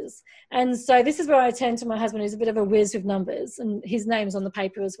numbers, and so this is where I turned to my husband, who's a bit of a whiz with numbers, and his name's on the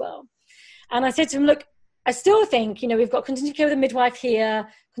paper as well. And I said to him, look, I still think, we've got continued care with a midwife here,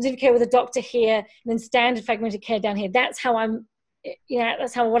 continued care with a doctor here, and then standard fragmented care down here. That's how I'm,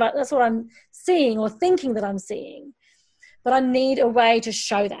 that's what I'm seeing or thinking that I'm seeing. But I need a way to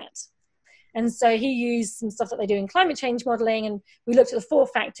show that. And so he used some stuff that they do in climate change modeling, and we looked at the 4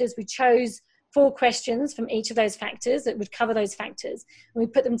 factors. We chose 4 questions from each of those factors that would cover those factors, and we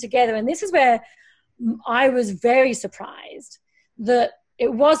put them together. And this is where I was very surprised that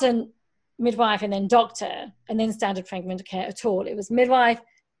it wasn't midwife and then doctor and then standard fragmented care at all. It was midwife,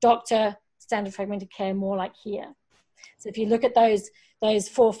 doctor, standard fragmented care, more like here. So if you look at those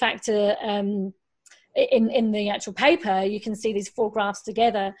 4 factor in the actual paper, you can see these 4 graphs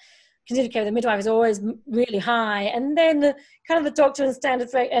together. Continued care with the midwife is always really high, and then the doctor and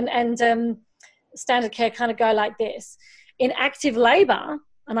standard care kind of go like this. In active labor,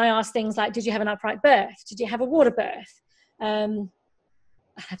 and I asked things like, did you have an upright birth? Did you have a water birth?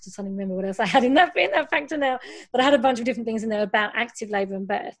 I have to suddenly remember what else I had in that factor now, but I had a bunch of different things in there about active labor and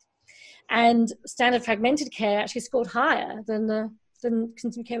birth. And standard fragmented care actually scored higher than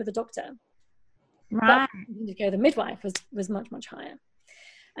continued care with the doctor. Right. But continued care with the midwife was much, much higher.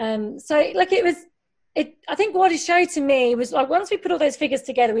 So like I think what it showed to me was, like, once we put all those figures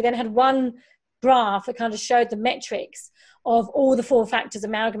together, we then had one graph that kind of showed the metrics of all the 4 factors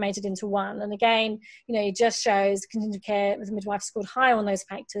amalgamated into one. And again, it just shows continued care with the midwife scored high on those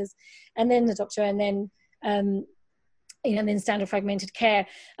factors, and then the doctor, and then and then standard fragmented care.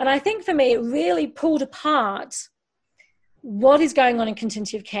 And I think for me, it really pulled apart what is going on in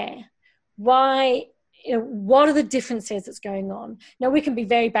continued care. Why, what are the differences that's going on? Now, we can be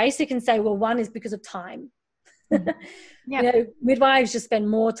very basic and say, well, one is because of time. Yeah. Midwives just spend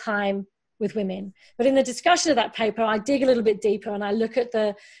more time with women. But in the discussion of that paper, I dig a little bit deeper, and I look at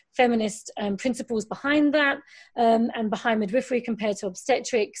the feminist principles behind that, and behind midwifery compared to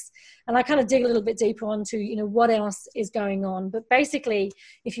obstetrics. And I kind of dig a little bit deeper onto, what else is going on. But basically,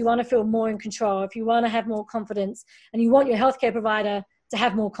 if you want to feel more in control, if you want to have more confidence, and you want your healthcare provider to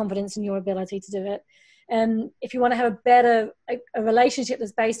have more confidence in your ability to do it, if you want to have a better relationship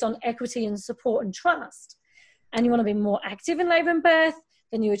that's based on equity and support and trust, and you want to be more active in labour and birth,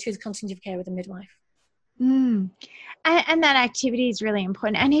 then you would choose continued care with a midwife. And that activity is really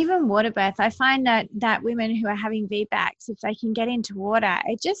important. And even water birth, I find that women who are having VBACs, if they can get into water,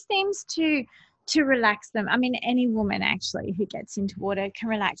 it just seems to relax them. I mean, any woman actually who gets into water can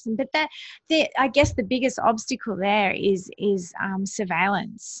relax them. But I guess the biggest obstacle there is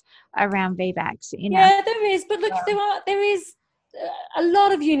surveillance around VBACs. There is. But look, there is a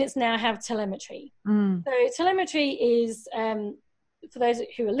lot of units now have telemetry. So telemetry is, for those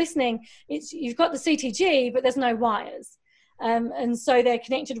who are listening, you've got the CTG, but there's no wires. And so they're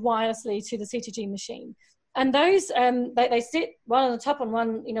connected wirelessly to the CTG machine. And those, they sit one on the top and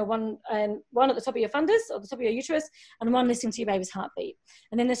one at the top of your fundus or the top of your uterus, and one listening to your baby's heartbeat.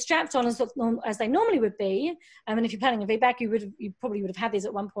 And then they're strapped on as they normally would be. And if you're planning a VBAC, you probably would have had these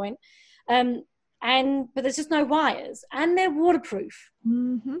at one point. But there's just no wires, and they're waterproof.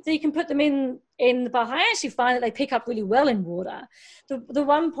 So you can put them in the bath. I actually find that they pick up really well in water. The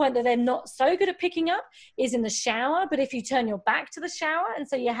one point that they're not so good at picking up is in the shower, but if you turn your back to the shower, and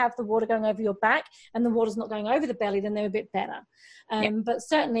so you have the water going over your back and the water's not going over the belly, then they're a bit better. But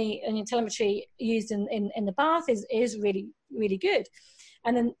certainly telemetry used in the bath is really, really good.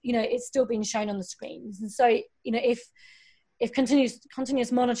 And then, it's still being shown on the screens. And so, if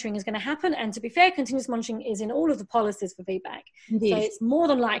continuous monitoring is going to happen, and to be fair, continuous monitoring is in all of the policies for VBAC. So it's more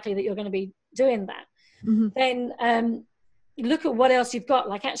than likely that you're going to be doing that. Then look at what else you've got,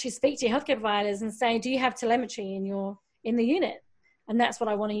 like actually speak to your healthcare providers and say, do you have telemetry in the unit? And that's what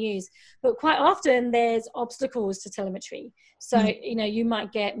I want to use. But quite often there's obstacles to telemetry. So, you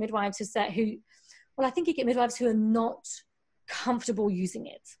might get midwives I think you get midwives who are not comfortable using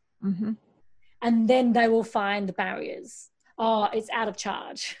it. And then they will find the barriers. Oh, it's out of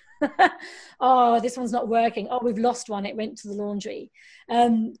charge. Oh, this one's not working. Oh, we've lost one. It went to the laundry.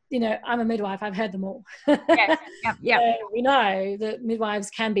 I'm a midwife. I've heard them all. Yep. We know that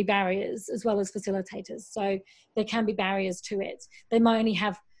midwives can be barriers as well as facilitators. So there can be barriers to it. They might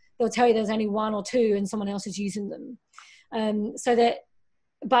they'll tell you there's only 1 or 2 and someone else is using them.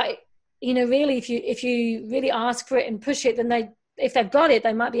 Really, if you really ask for it and push it, then if they've got it,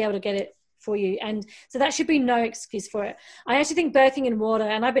 they might be able to get it for you. And so that should be no excuse for it. I actually think birthing in water,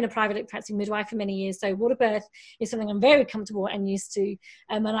 and I've been a private practicing midwife for many years, so water birth is something I'm very comfortable and used to.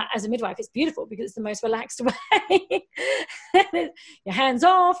 As a midwife, it's beautiful because it's the most relaxed way. Your hands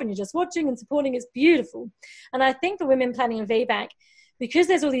off and you're just watching and supporting. It's beautiful. And I think for women planning a VBAC, because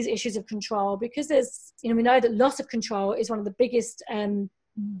there's all these issues of control, because there's, we know that loss of control is one of the biggest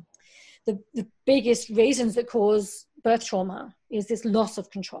the biggest reasons that cause birth trauma is this loss of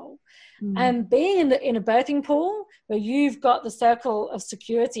control. And being in a birthing pool where you've got the circle of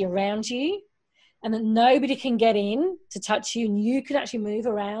security around you, and that nobody can get in to touch you, and you can actually move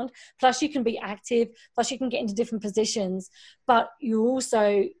around, plus you can be active, plus you can get into different positions, but you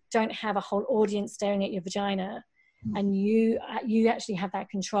also don't have a whole audience staring at your vagina, and you actually have that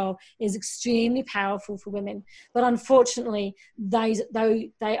control, is extremely powerful for women. But unfortunately, they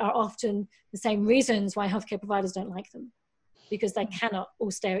are often the same reasons why healthcare providers don't like them, because they cannot all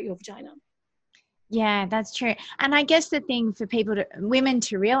stare at your vagina. Yeah, that's true. And I guess the thing for women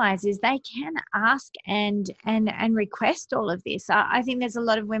to realize is they can ask and request all of this. I think there's a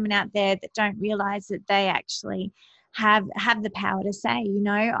lot of women out there that don't realize that they actually have the power to say, you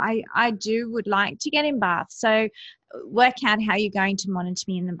know, I would like to get in bath. So work out how you're going to monitor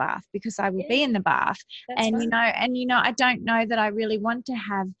me in the bath, because I will be in the bath. That's and right. you know, I don't know that I really want to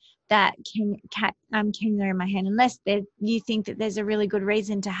have that cannula in my hand, unless you think that there's a really good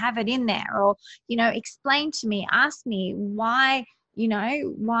reason to have it in there, or, you know, explain to me, ask me why, you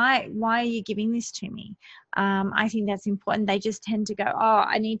know, why are you giving this to me? I think that's important. They just tend to go, oh,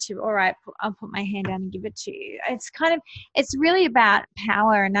 I need to, all right, I'll put my hand down and give it to you. It's really about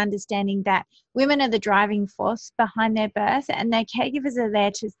power and understanding that women are the driving force behind their birth, and their caregivers are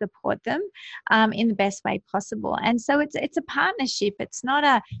there to support them in the best way possible. And so it's a partnership. It's not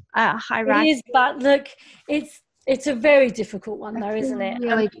a hierarchy. It is, but look, it's a very difficult one, though, isn't it?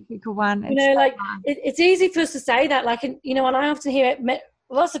 Really difficult one. You know, like it's easy for us to say that, like, you know, and I often hear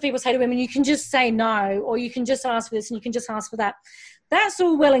lots of people say to women, you can just say no, or you can just ask for this and you can just ask for that. That's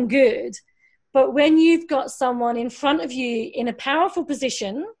all well and good. But when you've got someone in front of you in a powerful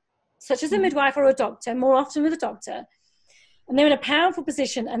position, such as a midwife or a doctor, more often with a doctor, and they're in a powerful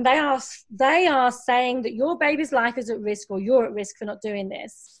position, and they are saying that your baby's life is at risk, or you're at risk for not doing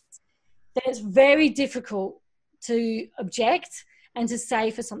this, then it's very difficult to object and to say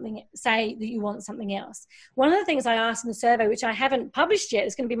that you want something else. One of the things I asked in the survey, which I haven't published yet,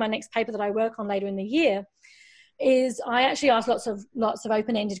 is going to be my next paper that I work on later in the year, is I actually asked lots of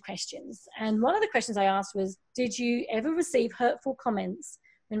open-ended questions. And one of the questions I asked was, did you ever receive hurtful comments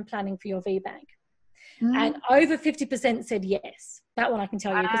when planning for your VBAC? And over 50% said yes. That one I can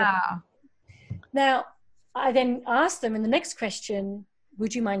tell you. Wow. Now, I then asked them in the next question,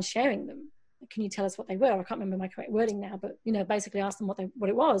 would you mind sharing them? Can you tell us what they were? I can't remember my correct wording now, but, you know, basically asked them what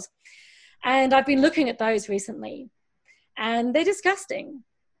it was. And I've been looking at those recently, and they're disgusting.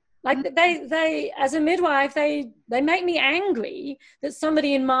 Like, they as a midwife, they make me angry that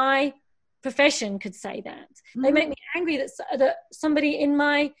somebody in my profession could say that. They make me angry that somebody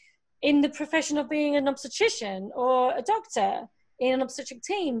in the profession of being an obstetrician or a doctor in an obstetric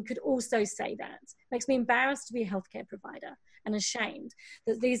team could also say that. It makes me embarrassed to be a healthcare provider, and ashamed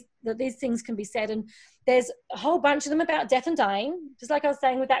that these things can be said. And there's a whole bunch of them about death and dying, just like I was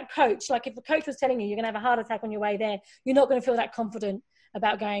saying with that coach. Like, if the coach was telling you you're going to have a heart attack on your way there, you're not going to feel that confident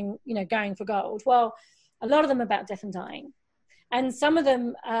about going for gold. Well, a lot of them are about death and dying, and some of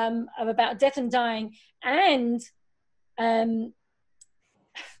them are about death and dying and are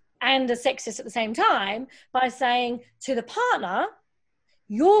sexist at the same time, by saying to the partner,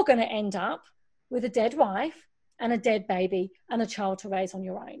 you're going to end up with a dead wife and a dead baby and a child to raise on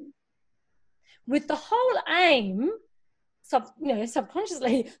your own. With the whole aim,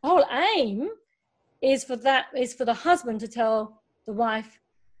 subconsciously, the whole aim is for the husband to tell the wife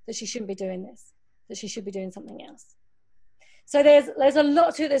that she shouldn't be doing this, that she should be doing something else. So there's a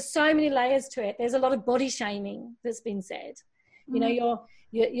lot to it. There's so many layers to it. There's a lot of body shaming that's been said. You know,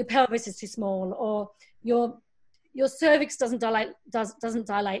 your pelvis is too small, or your cervix doesn't dilate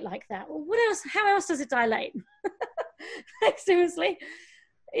like that. Well, what else? How else does it dilate? Like, seriously,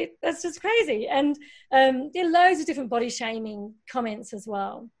 that's just crazy. And there are loads of different body shaming comments as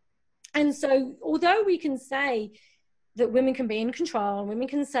well. And so, although we can say that women can be in control, and women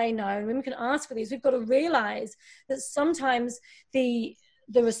can say no, and women can ask for these, we've got to realize that sometimes the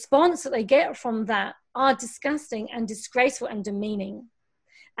response that they get from that are disgusting and disgraceful and demeaning.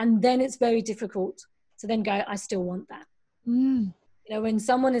 And then it's very difficult to then go, I still want that. You know, when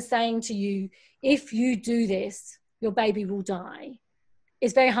someone is saying to you, if you do this, your baby will die,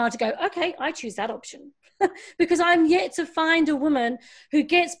 it's very hard to go, okay, I choose that option. Because I'm yet to find a woman who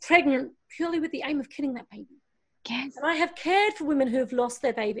gets pregnant purely with the aim of killing that baby. Yes. And I have cared for women who have lost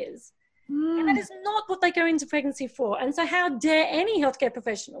their babies. And that is not what they go into pregnancy for. And so how dare any healthcare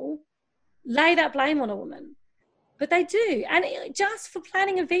professional lay that blame on a woman? but they do. And just for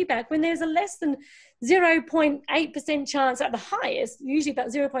planning a VBAC, when there's a less than 0.8% chance at the highest, usually about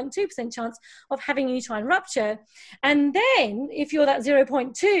 0.2% chance of having a uterine rupture. And then if you're that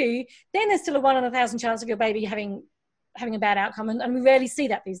 0.2, then there's still a 1 in 1,000 chance of your baby having a bad outcome. And we rarely see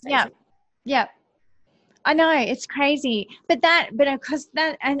that these days. Yeah. I know, it's crazy, but of course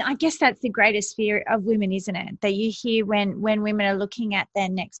that, and I guess that's the greatest fear of women, isn't it? That you hear when women are looking at their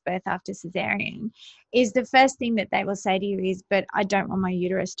next birth after cesarean, is the first thing that they will say to you is, but I don't want my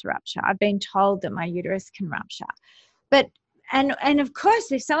uterus to rupture. I've been told that my uterus can rupture. But, and of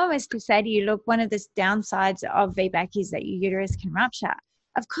course, if someone was to say to you, look, one of the downsides of VBAC is that your uterus can rupture,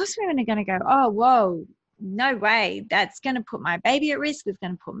 of course women are going to go, oh, whoa, no way, that's going to put my baby at risk, it's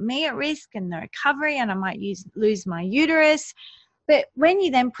going to put me at risk and the recovery, and I might lose my uterus. But when you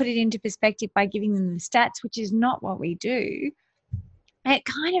then put it into perspective by giving them the stats, which is not what we do, it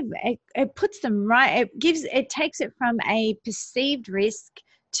kind of, it puts them right, it takes it from a perceived risk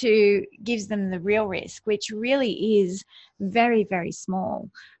to gives them the real risk, which really is very, very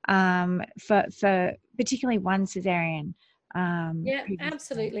small for particularly one cesarean.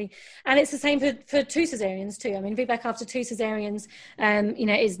 Absolutely. And it's the same for 2 cesareans too. I mean, VBAC after 2 cesareans,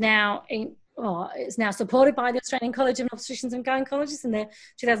 is now it's now supported by the Australian College of Obstetricians and Gynecologists in their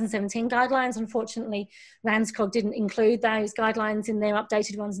 2017 guidelines. Unfortunately, RANZCOG didn't include those guidelines in their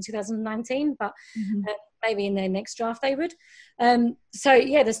updated ones in 2019, but maybe in their next draft they would.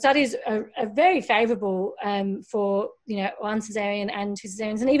 The studies are very favourable for 1 cesarean and 2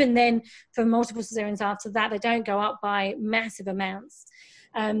 cesareans, and even then for multiple cesareans after that, they don't go up by massive amounts.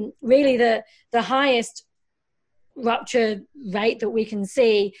 Really, the highest rupture rate that we can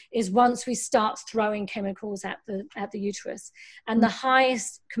see is once we start throwing chemicals at the uterus, and the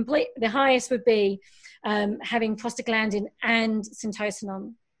highest would be having prostaglandin and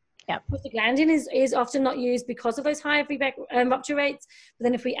syntocinon. Prostaglandin is often not used because of those higher VBAC rupture rates, but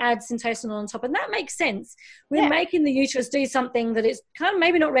then if we add syntocinon on top, and that makes sense, we're making the uterus do something that it's kind of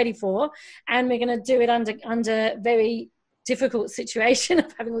maybe not ready for, and we're going to do it under very difficult situation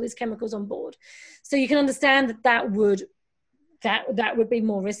of having all these chemicals on board. So you can understand that would be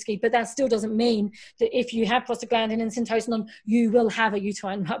more risky, but that still doesn't mean that if you have prostaglandin and syntocinon, you will have a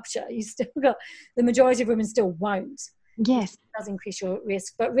uterine rupture. You still got, the majority of women still won't. Yes, it does increase your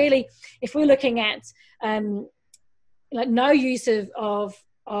risk. But really, if we're looking at no use of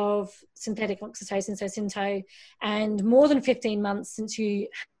synthetic oxytocin, so Synto, and more than 15 months since you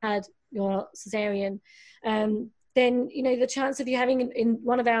had your cesarean, then the chance of you having in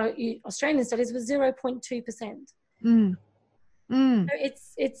one of our Australian studies was 0.2%. So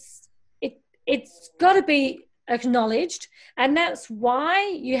it's got to be acknowledged, and that's why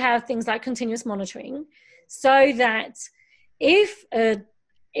you have things like continuous monitoring, so that if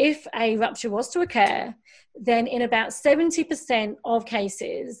a rupture was to occur, then in about 70% of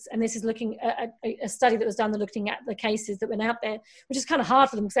cases, and this is looking at a study that was done looking at the cases that went out there, which is kind of hard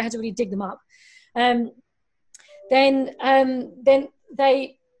for them because they had to really dig them up. Then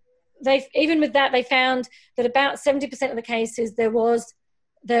they even with that, they found that about 70% of the cases there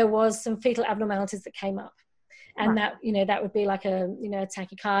was some fetal abnormalities that came up. And that would be like a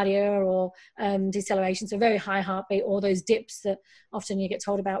tachycardia or deceleration, so very high heartbeat, or those dips that often you get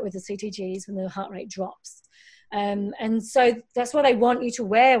told about with the CTGs when the heart rate drops. And so that's why they want you to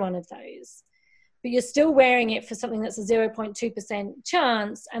wear one of those. But you're still wearing it for something that's a 0.2%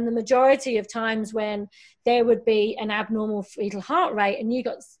 chance, and the majority of times when there would be an abnormal fetal heart rate and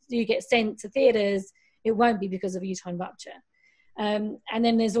you get sent to theatres, it won't be because of a uterine rupture. And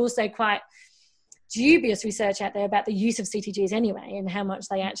then there's also quite dubious research out there about the use of CTGs anyway, and how much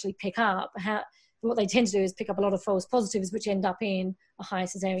they actually pick up. What they tend to do is pick up a lot of false positives, which end up in a high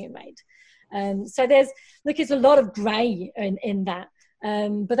cesarean rate. So there's a lot of grey in that.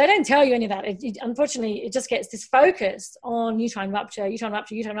 But they don't tell you any of that. Unfortunately, it just gets this focus on uterine rupture,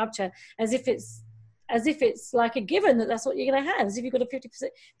 as if it's like a given that that's what you're going to have, as if you've got a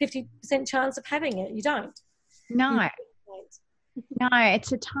 50% chance of having it. You don't. No. No,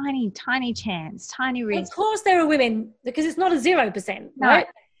 it's a tiny, tiny chance, tiny risk. Of course there are women, because it's not a 0%, right?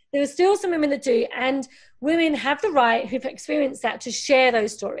 There are still some women that do, and women have the right, who've experienced that, to share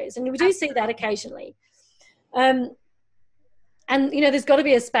those stories. And we do see that occasionally. And there's got to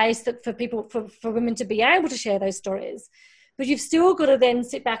be a space that for people, for women to be able to share those stories. But you've still got to then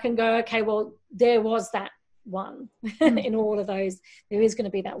sit back and go, okay, well, there was that one in all of those. There is going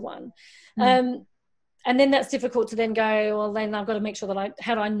to be that one. And then that's difficult to then go, well, then I've got to make sure that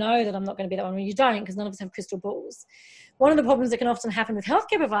how do I know that I'm not going to be that one? Well, you don't, because none of us have crystal balls. One of the problems that can often happen with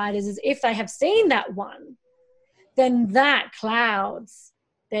healthcare providers is if they have seen that one, then that clouds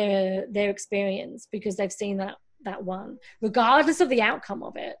their experience, because they've seen that that one, regardless of the outcome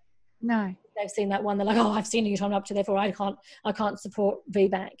of it. No. They've seen that one, they're like, oh, I've seen a uterine rupture, therefore I can't support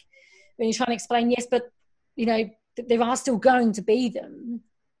VBAC. When you're trying to explain, yes, but there are still going to be them.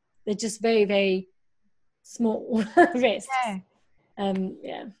 They're just very, very small risks.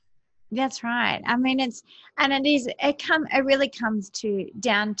 Yeah. That's right. I mean, it really comes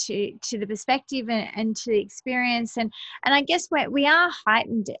down to the perspective and to the experience. And I guess we are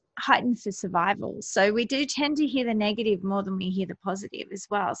heightened for survival. So we do tend to hear the negative more than we hear the positive as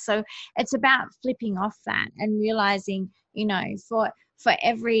well. So it's about flipping off that and realizing, for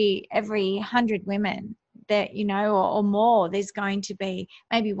every 100 women that, or more, there's going to be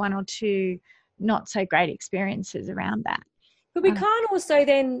maybe one or two not so great experiences around that. But we can't also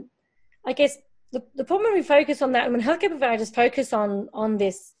then, I guess, the problem we focus on that, when healthcare providers focus on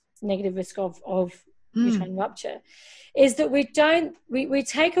this negative risk of uterine rupture, is that we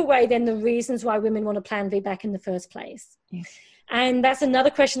take away then the reasons why women want to plan VBAC in the first place. Yes. And that's another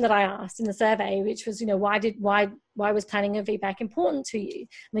question that I asked in the survey, which was, why was planning a VBAC important to you?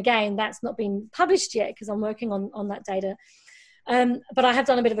 And again, that's not been published yet because I'm working on that data. But I have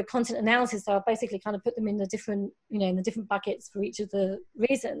done a bit of a content analysis, so I've basically kind of put them in the different, in the different buckets for each of the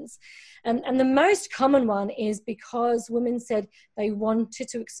reasons. And the most common one is because women said they wanted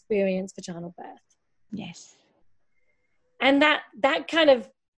to experience vaginal birth. Yes. And that kind of,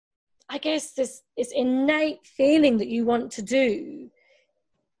 I guess, this innate feeling that you want to do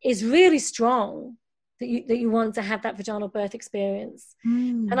is really strong, that you want to have that vaginal birth experience.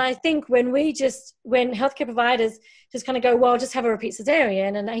 And I think when healthcare providers just kind of go, well, just have a repeat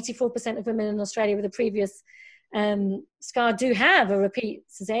cesarean, and 84% of women in Australia with a previous scar do have a repeat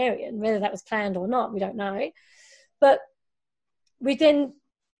cesarean, whether that was planned or not, we don't know. But we then,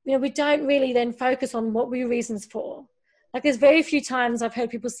 we don't really then focus on what were your reasons for. Like, there's very few times I've heard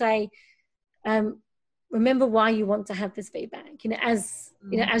people say, remember why you want to have this VBAC,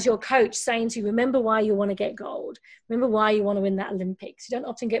 as your coach saying to you, remember why you want to get gold, remember why you want to win that Olympics. You don't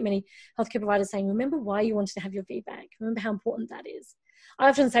often get many healthcare providers saying, remember why you wanted to have your VBAC, remember how important that is. I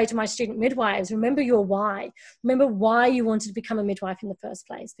often say to my student midwives, remember your why, remember why you wanted to become a midwife in the first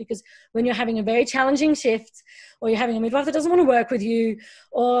place. Because when you're having a very challenging shift, or you're having a midwife that doesn't want to work with you,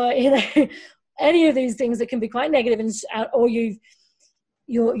 or any of these things that can be quite negative, or you're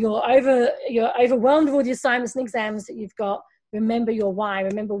overwhelmed with all the assignments and exams that you've got, remember your why.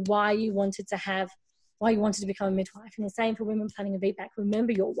 Remember why you wanted to become a midwife. And the same for women planning a VBAC.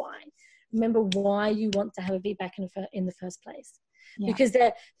 Remember your why. Remember why you want to have a VBAC in the first place. Yeah. Because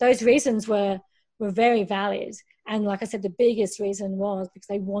those reasons were very valid. And like I said, the biggest reason was because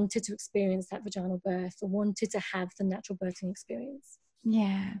they wanted to experience that vaginal birth, or wanted to have the natural birthing experience.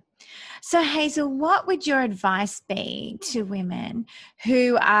 Yeah. So Hazel, what would your advice be to women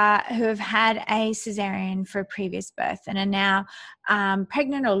who have had a cesarean for a previous birth and are now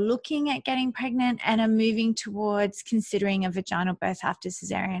pregnant or looking at getting pregnant and are moving towards considering a vaginal birth after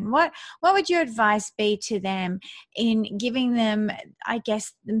cesarean? What would your advice be to them in giving them, I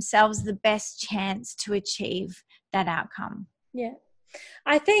guess, themselves the best chance to achieve that outcome? Yeah.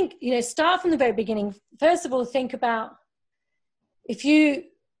 I think, start from the very beginning. First of all, think about, if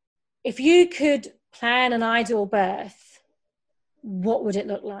you could plan an ideal birth, what would it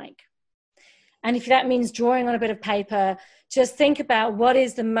look like? And if that means drawing on a bit of paper, just think about what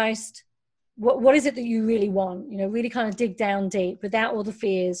is it that you really want? Really kind of dig down deep without all the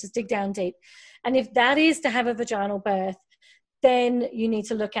fears, just dig down deep. And if that is to have a vaginal birth, then you need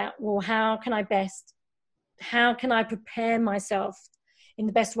to look at, well, how can I prepare myself in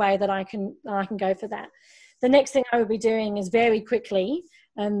the best way that I can go for that? The next thing I would be doing is very quickly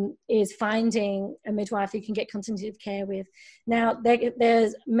is finding a midwife you can get continuity of care with. Now,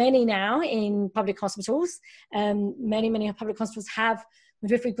 there's many now in public hospitals. Many public hospitals have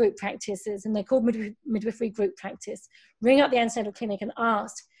midwifery group practices, and they're called midwifery group practice. Ring up the antenatal clinic and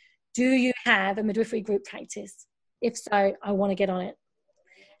ask, do you have a midwifery group practice? If so, I want to get on it.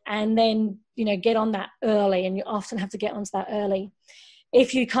 And then, get on that early, and you often have to get onto that early.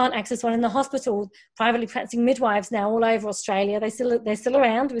 If you can't access one in the hospital, privately practicing midwives now all over Australia, they're still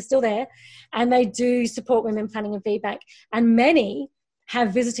around, we're still there, and they do support women planning a VBAC. And many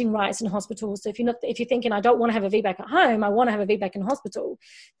have visiting rights in hospitals. So if you're thinking, I don't want to have a VBAC at home, I want to have a VBAC in hospital,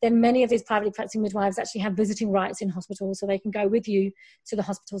 then many of these privately practicing midwives actually have visiting rights in hospitals, so they can go with you to the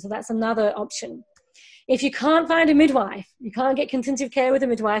hospital. So that's another option. If you can't find a midwife, you can't get continuity of care with a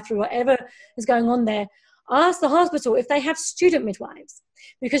midwife through whatever is going on there, ask the hospital if they have student midwives,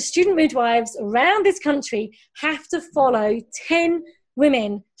 because student midwives around this country have to follow 10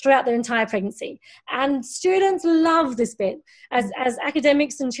 women throughout their entire pregnancy. And students love this bit. As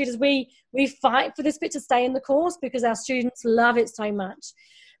academics and tutors, we fight for this bit to stay in the course because our students love it so much.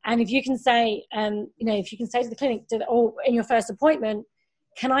 And if you can say, if you can say to the clinic, or in your first appointment,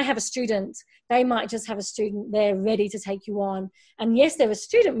 can I have a student? They might just have a student there ready to take you on. And yes, they're a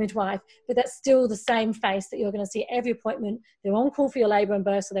student midwife, but that's still the same face that you're going to see at every appointment. They're on call for your labour and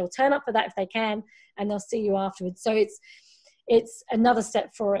birth, so they'll turn up for that if they can, and they'll see you afterwards. So it's another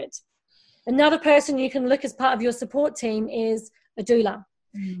step for it. Another person you can look as part of your support team is a doula.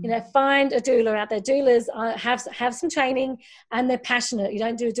 Find a doula out there. Doulas have some training and they're passionate. You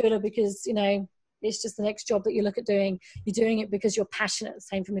don't do a doula because, it's just the next job that you look at doing. You're doing it because you're passionate.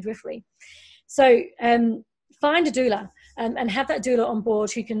 Same for midwifery. So find a doula and have that doula on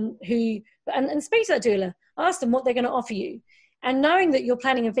board who speak to that doula. Ask them what they're going to offer you. And knowing that you're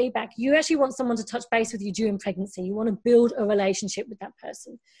planning a VBAC, you actually want someone to touch base with you during pregnancy. You want to build a relationship with that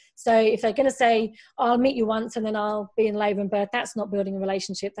person. So if they're going to say, I'll meet you once and then I'll be in labour and birth, that's not building a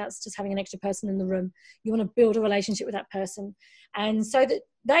relationship. That's just having an extra person in the room. You want to build a relationship with that person. And so that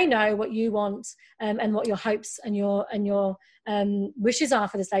they know what you want and what your hopes and your wishes are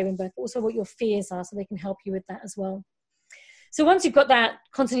for this labour and birth, but also what your fears are, so they can help you with that as well. So once you've got that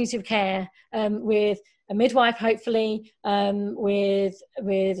continuity of care with a midwife, hopefully, with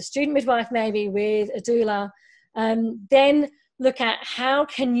a student midwife, maybe with a doula, then look at how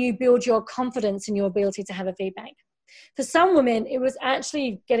can you build your confidence in your ability to have a VBAC. For some women, it was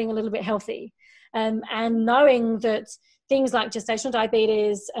actually getting a little bit healthy and knowing that things like gestational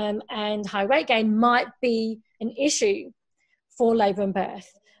diabetes and high weight gain might be an issue for labour and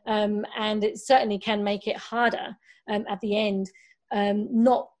birth. And it certainly can make it harder at the end,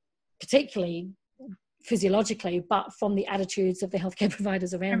 not particularly physiologically, but from the attitudes of the healthcare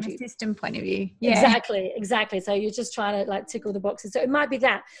providers around you. From a system point of view. Yeah. Exactly. So you're just trying to tickle the boxes. So it might be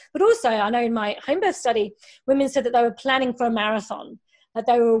that. But also, I know in my home birth study, women said that they were planning for a marathon, that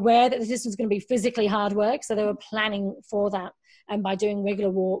they were aware that this was going to be physically hard work. So they were planning for that. And by doing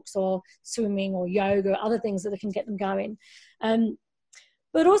regular walks or swimming or yoga or other things that can get them going.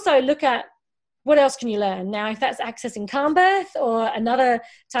 But also look at what else can you learn. Now, if that's accessing Calmbirth or another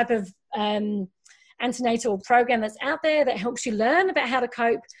type of antenatal program that's out there that helps you learn about how to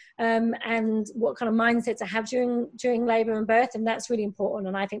cope and what kind of mindset to have during labour and birth, and that's really important,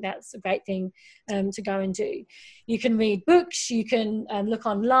 and I think that's a great thing to go and do. You can read books, you can look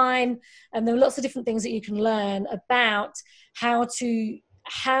online, and there are lots of different things that you can learn about how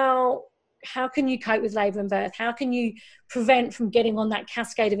can you cope with labour and birth? How can you prevent from getting on that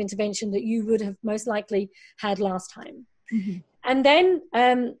cascade of intervention that you would have most likely had last time? Mm-hmm. And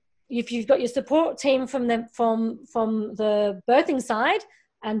then if you've got your support team from the birthing side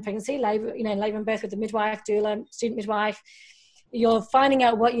and pregnancy, labour and birth with the midwife, doula, student midwife, you're finding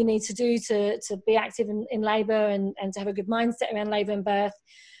out what you need to do to be active in labour and to have a good mindset around labour and birth.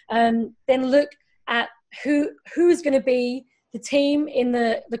 Then look at who's going to be the team in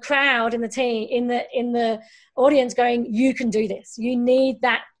the crowd, in the team, in the audience going, you can do this. You need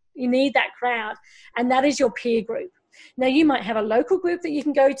that crowd. And that is your peer group. Now, you might have a local group that you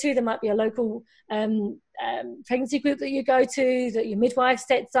can go to. There might be a local pregnancy group that you go to, that your midwife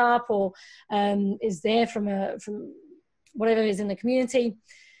sets up or is there from whatever is in the community.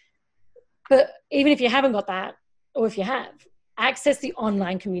 But even if you haven't got that, or if you have, access the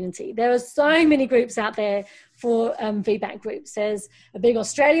online community. There are so many groups out there for VBAC groups. There's a big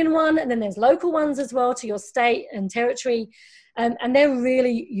Australian one, and then there's local ones as well to your state and territory. And they're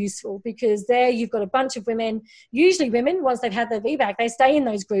really useful because there you've got a bunch of women, usually women, once they've had their VBAC, they stay in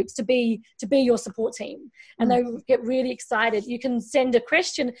those groups to be your support team. And they get really excited. You can send a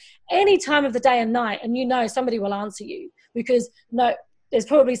question any time of the day and night, and somebody will answer you because there's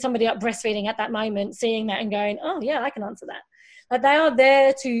probably somebody up breastfeeding at that moment, seeing that and going, oh yeah, I can answer that. But they are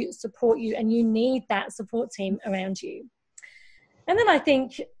there to support you, and you need that support team around you. And then I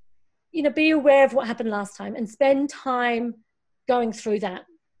think, be aware of what happened last time and spend time going through that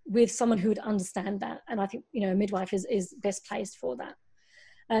with someone who would understand that. And I think, a midwife is best placed for that.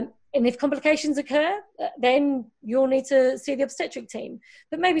 And if complications occur, then you'll need to see the obstetric team.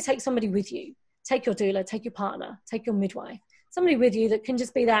 But maybe take somebody with you. Take your doula, take your partner, take your midwife. Somebody with you that can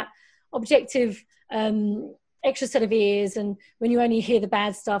just be that objective extra set of ears, and when you only hear the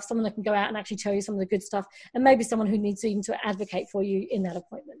bad stuff, someone that can go out and actually tell you some of the good stuff, and maybe someone who needs even to advocate for you in that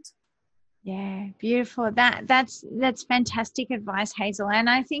appointment. Yeah, beautiful. That's fantastic advice, Hazel. And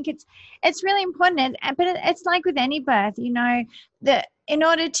I think it's really important. But it's like with any birth, that in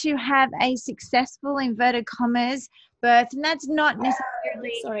order to have a successful, inverted commas, birth, and that's not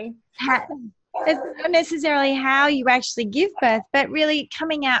necessarily it's not necessarily how you actually give birth, but really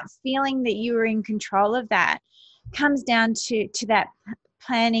coming out feeling that you were in control of that comes down to that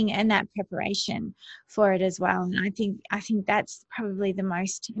planning and that preparation for it as well. And I think that's probably the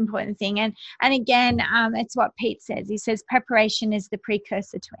most important thing. And again, it's what Pete says. He says preparation is the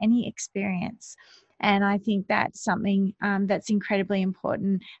precursor to any experience. And I think that's something that's incredibly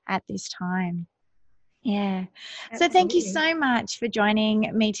important at this time. Yeah. Absolutely. So thank you so much for joining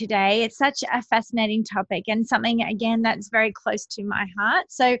me today. It's such a fascinating topic and something, again, that's very close to my heart.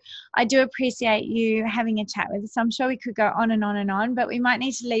 So I do appreciate you having a chat with us. I'm sure we could go on and on and on, but we might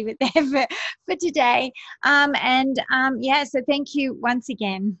need to leave it there for today. So thank you once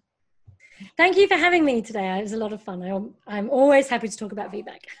again. Thank you for having me today. It was a lot of fun. I'm always happy to talk about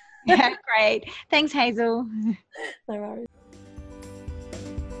VBAC. Yeah, great. Thanks, Hazel. No worries.